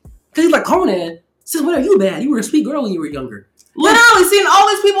 Cause he's like, Conan, since when are you bad? You were a sweet girl when you were younger. Literally seeing all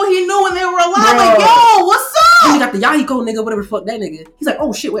these people he knew when they were alive. Bruh. Like, yo, what's up? Then he got the Yahiko nigga, whatever the fuck that nigga. He's like,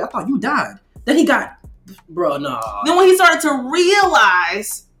 oh shit, wait, I thought you died. Then he got, bro, nah. Then when he started to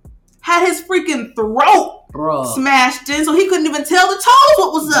realize, had his freaking throat smashed in, so he couldn't even tell the toes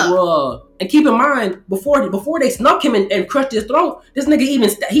what was up. Bruh. And keep in mind, before they snuck him and crushed his throat, this nigga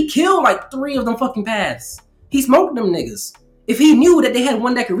he killed like 3 of them fucking paths. He smoked them niggas. If he knew that they had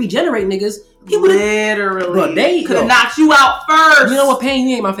one that could regenerate niggas, he would literally could have knocked you out first. You know what, Pain?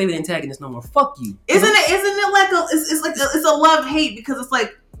 You ain't my favorite antagonist no more. Fuck you. Isn't it like it's a love hate, because it's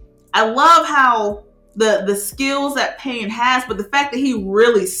like, I love how the skills that Pain has, but the fact that he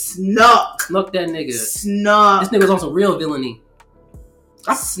really snuck that nigga. This nigga was on some real villainy.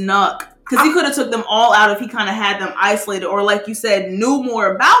 Snuck. Because he could have took them all out if he kind of had them isolated, or like you said, knew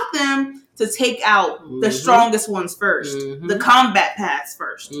more about them to take out the strongest ones first, the combat paths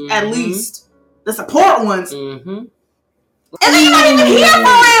first, at least the support ones. And then you're not even here for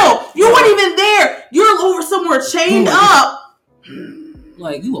real. You weren't even there. You're over somewhere chained up.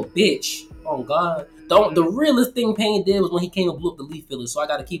 Like, you a bitch. Oh God. The realest thing Pain did was when he came and blew up the Leaf Village, so I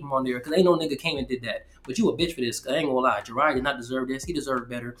gotta keep him on there, because ain't no nigga came and did that. But you a bitch for this. I ain't gonna lie. Jiraiya did not deserve this. He deserved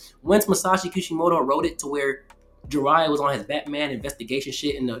better. Once Masashi Kishimoto wrote it to where Jiraiya was on his Batman investigation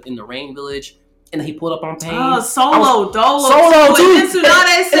shit in the Rain Village, and then he pulled up on Pain. Solo too. And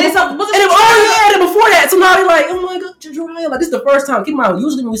Tsunade say something. And before that, Tsunade like, oh my God, Jiraiya. Like, this is the first time. Keep in mind,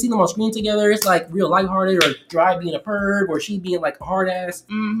 usually when we see them on screen together, it's like real lighthearted, or Jiraiya being a perv, or she being like a hard ass.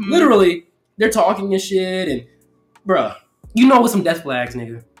 Literally, they're talking and shit, and bruh, you know with some death flags,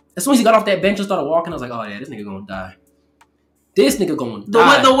 nigga. As soon as he got off that bench and started walking, I was like, oh yeah, this nigga gonna die. This nigga gonna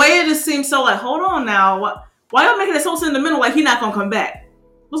die. The way it just seems so like, hold on now, why y'all making it so sentimental? Like, he not gonna come back.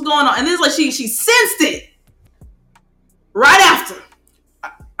 What's going on? And then it's like she sensed it right after.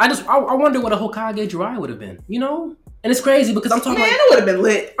 I wonder what a Hokage Jiraiya would have been, you know? And it's crazy because I'm talking it would have been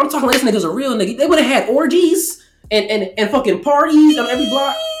lit. I'm talking like this nigga's a real nigga. They would have had orgies and fucking parties on every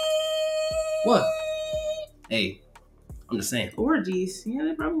block. What? Hey, I'm just saying. Orgies. Yeah,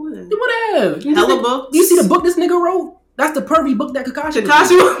 they probably would have. They would have. Hella books. Do you see the book this nigga wrote? That's the pervy book that Kakashi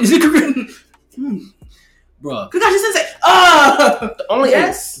wrote. Bruh. Kakashi Sensei.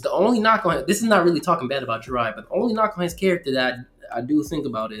 The only knock on this is not really talking bad about Jiraiya, but the only knock on his character that I do think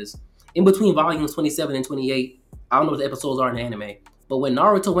about is in between volumes 27 and 28. I don't know what the episodes are in the anime, but when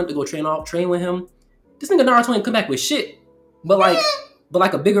Naruto went to go train with him, this nigga Naruto ain't come back with shit. But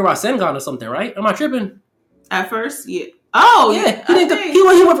like a bigger Rasengan or something, right? Am I tripping? At first, yeah. Oh, yeah.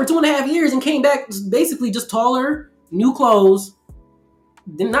 He went for 2.5 years and came back basically just taller, new clothes,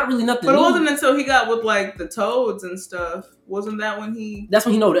 not really nothing. But it new. wasn't until he got with like the toads and stuff. Wasn't that when he? That's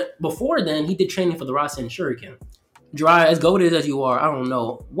when he know that. Before then, he did training for the Rasen Shuriken. Jiraiya, as goated as you are, I don't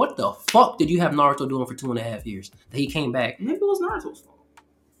know what the fuck did you have Naruto doing for 2.5 years that he came back. Maybe it was Naruto's fault.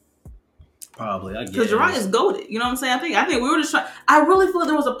 Probably, I guess. Because Jiraiya's goated. You know what I'm saying? I think we were just trying. I really feel like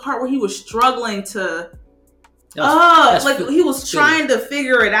there was a part where he was struggling to. He was trying to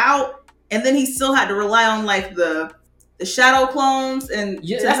figure it out, and then he still had to rely on like the shadow clones and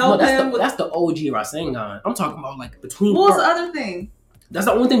to help him. That's the OG Rasengan. I'm talking about like between. What was the other thing? That's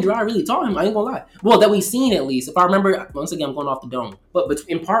the only thing Jiraiya really taught him. I ain't gonna lie. Well, that we've seen at least. If I remember, once again, I'm going off the dome. But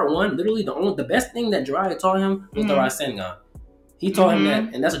in part 1, literally the best thing that Jiraiya taught him was the Rasengan. He taught him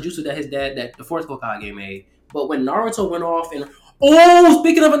that, and that's a jutsu that his dad, that the fourth Hokage made. But when Naruto went off and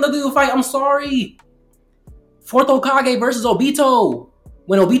speaking of another fight, I'm sorry. Fourth Hokage versus Obito.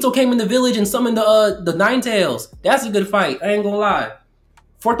 When Obito came in the village and summoned the Nine Tails, that's a good fight. I ain't gonna lie.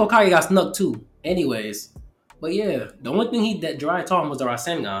 Fourth Hokage got snuck too. Anyways, but yeah, the only thing that Jiraiya taught him was the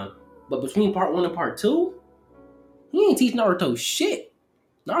Rasengan. But between part 1 and part 2, he ain't teach Naruto shit.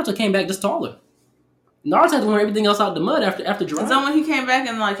 Naruto came back just taller. Naruto had to learn everything else out the mud after Jiraiya. Is that when he came back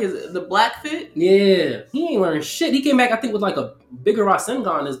in like the black fit? Yeah, he ain't learned shit. He came back, I think, with like a bigger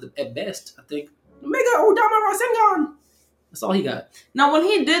Rasengan at best. I think Mega Odama Rasengan. That's all he got. Now, when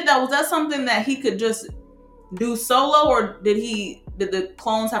he did that, was that something that he could just do solo, or did the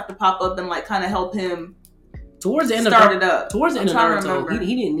clones have to pop up and like kind of help him? Towards the end of Naruto,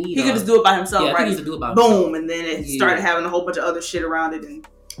 he didn't need. He could just do it by himself, right? He used to do it by himself. Boom, and then it started having a whole bunch of other shit around it, and.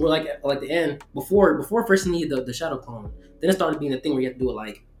 Or like the end before first he needed the shadow clone. Then it started being a thing where you have to do it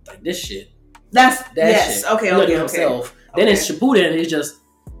like this shit. That's shit. Okay. Then it's Shippuden and it's just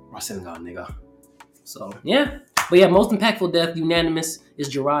Rasengan, nigga. So yeah, but yeah, most impactful death, unanimous,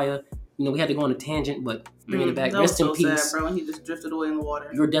 is Jiraiya. You know, we had to go on a tangent, but bringing it back. Rest in peace, sad, bro. When he just drifted away in the water.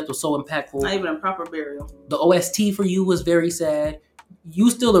 Your death was so impactful. Not even a proper burial. The OST for you was very sad.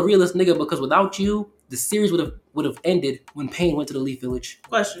 You still a realist nigga because without you, the series would have ended when Pain went to the Leaf Village.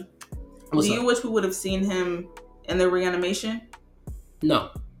 Question: Do you wish we would have seen him in the reanimation?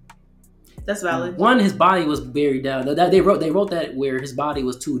 No. That's valid. 1, his body was buried down. They wrote that where his body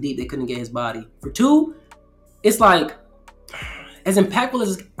was too deep. They couldn't get his body. For 2, it's like as impactful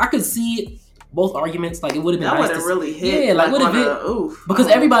as I could see both arguments. Like it would have been that nice would have really hit. Yeah, like would have hit because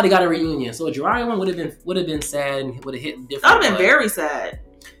everybody got a reunion. So a Jiraiya one would have been sad and would have hit different. That would have been very sad.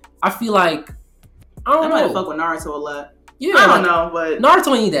 I feel like I don't know. I might fuck with Naruto a lot. Yeah, I don't know, but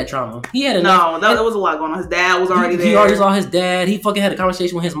Naruto ain't need that trauma. He had enough. No, there was a lot going on. His dad was already there. He already saw his dad. He fucking had a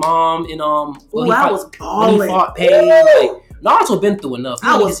conversation with his mom and when he fought Pain. Like, Naruto been through enough. He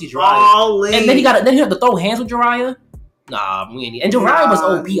I was balling. And then he had to throw hands with Jiraiya. Nah, we ain't. And Jiraiya was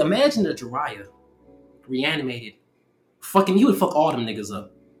OP. Imagine the Jiraiya reanimated. Fucking, he would fuck all them niggas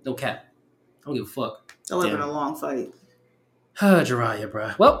up. No cap. I don't give a fuck. That would have been a long fight. Jiraiya,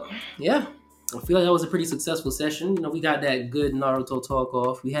 bruh. Well, yeah. I feel like that was a pretty successful session. You know, we got that good Naruto talk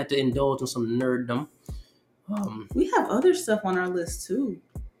off. We had to indulge in some nerddom. We have other stuff on our list too.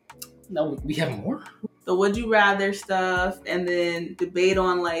 No, we have more. The would you rather stuff, and then debate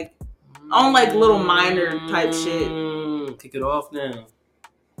on like little minor type shit. Kick it off now.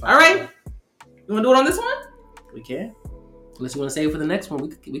 All right, you want to do it on this one? We can. Unless you want to save it for the next one, we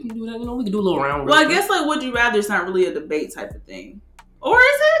can do that. You know, we can do a little round. Well, I guess like would you rather is not really a debate type of thing, or is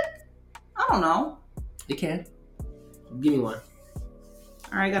it? I don't know. It can. Give me one.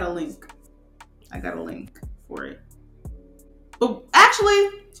 All right, I got a link for it. But actually,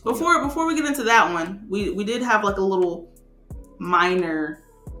 before we get into that one, we did have like a little minor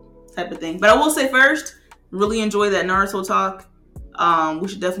type of thing. But I will say first, really enjoy that Naruto talk. We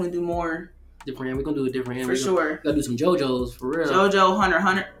should definitely do more. Different. We're gonna do a different hand. For sure. Gotta do some JoJo's for real. JoJo,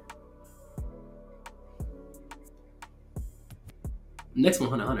 Hunter. Next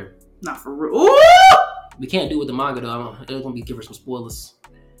one, Hunter. Not for real. Ooh! We can't do it with the manga though. It's gonna be give her some spoilers.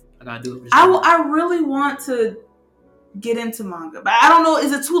 I gotta do it. I really want to get into manga, but I don't know.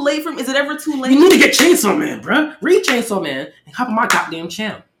 Is it too late for me? Is it ever too late? You need to get Chainsaw Man, bruh. Read Chainsaw Man and hop on my goddamn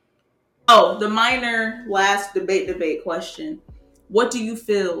channel. Oh, the minor last debate question. What do you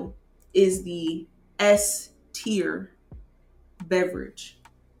feel is the S tier beverage?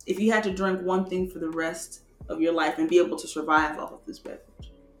 If you had to drink one thing for the rest of your life and be able to survive off of this beverage.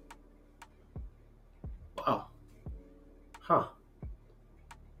 Wow. Huh.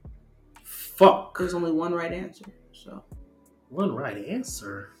 Fuck. There's only one right answer, so. One right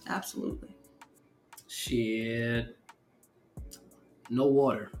answer? Absolutely. Shit. No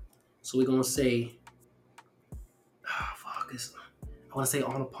water. So we're gonna say, fuck this. I wanna say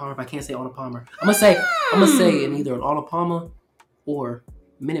Arnold Palmer, but I can't say Arnold Palmer. I'm gonna say in either an Arnold Palmer or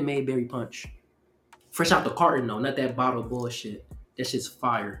Minute Maid Berry Punch. Fresh out the carton though, not that bottle bullshit. That shit's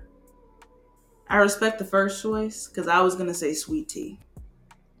fire. I respect the first choice because I was gonna say sweet tea.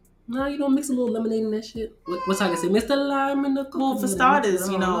 Nah, you don't mix a little lemonade in that shit. What's I gonna say? Mr. Lime in the cookie. Well, for starters,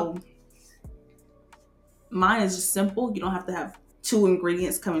 mine is just simple. You don't have to have 2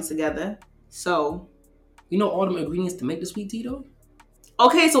 ingredients coming together. So, you know all them ingredients to make the sweet tea though?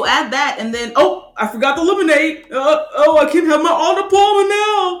 Okay, so add that and then, I forgot the lemonade. I can't have my Arnold Palmer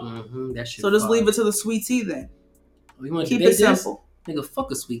now. Mm-hmm, that shit. So just leave it to the sweet tea then. Oh, you want to keep it simple. Nigga,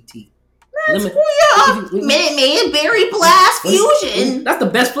 fuck a sweet tea. Minute Maid Berry Blast Fusion. That's the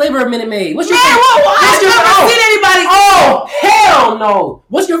best flavor of Minute Maid. What's your favorite? I've never seen anybody. Oh, hell no.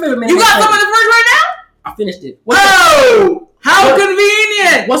 What's your favorite Minute Maid? You got some in the fridge right now? I finished it. How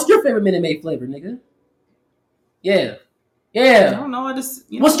convenient. What's your favorite Minute Maid flavor, nigga? Yeah. I don't know.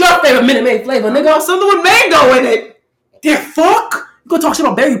 What's your favorite Minute Maid flavor, nigga? Something with mango in it. The fuck? You gonna talk shit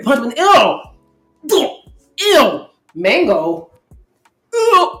about berry punch with ew. Mango.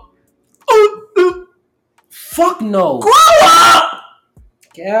 Fuck no. Grow up.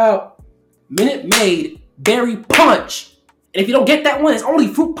 Get out. Minute Maid Berry Punch. And if you don't get that one, it's only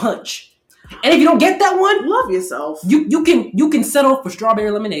fruit punch. And if you don't get that one, love yourself. You can settle for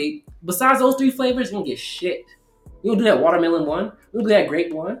strawberry lemonade. Besides those 3 flavors, you don't get shit. You don't do that watermelon one. You don't do that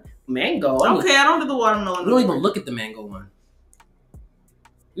grape one. Mango. Okay, I don't do the watermelon. You don't even look at the mango one.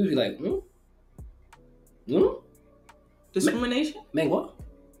 You be like, Discrimination? Mango?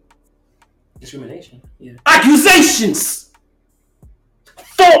 Discrimination. Yeah. Accusations!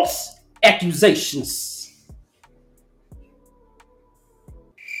 False accusations.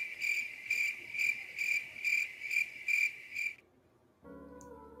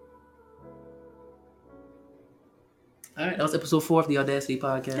 All right, that was episode 4 of the Audacity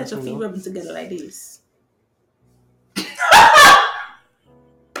podcast. Catch your feet rubbing together like this.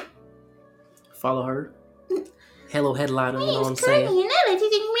 Follow her. Hello, headliner. You know what I'm saying? Minute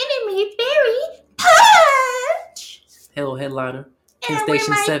Maid Berry Punch. Hello, headliner. King And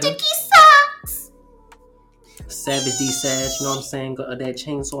Station my 7. Dicky socks. Savage D Sag, you know what I'm saying? Got that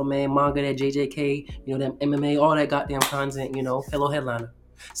Chainsaw Man manga, that JJK, you know, that MMA, all that goddamn content, you know. Hello, headliner.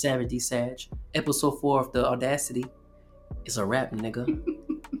 Savage D Sag. Episode 4 of the Audacity. It's a rap, nigga.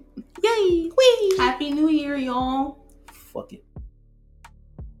 Yay! Wee! Happy New Year, y'all. Fuck it.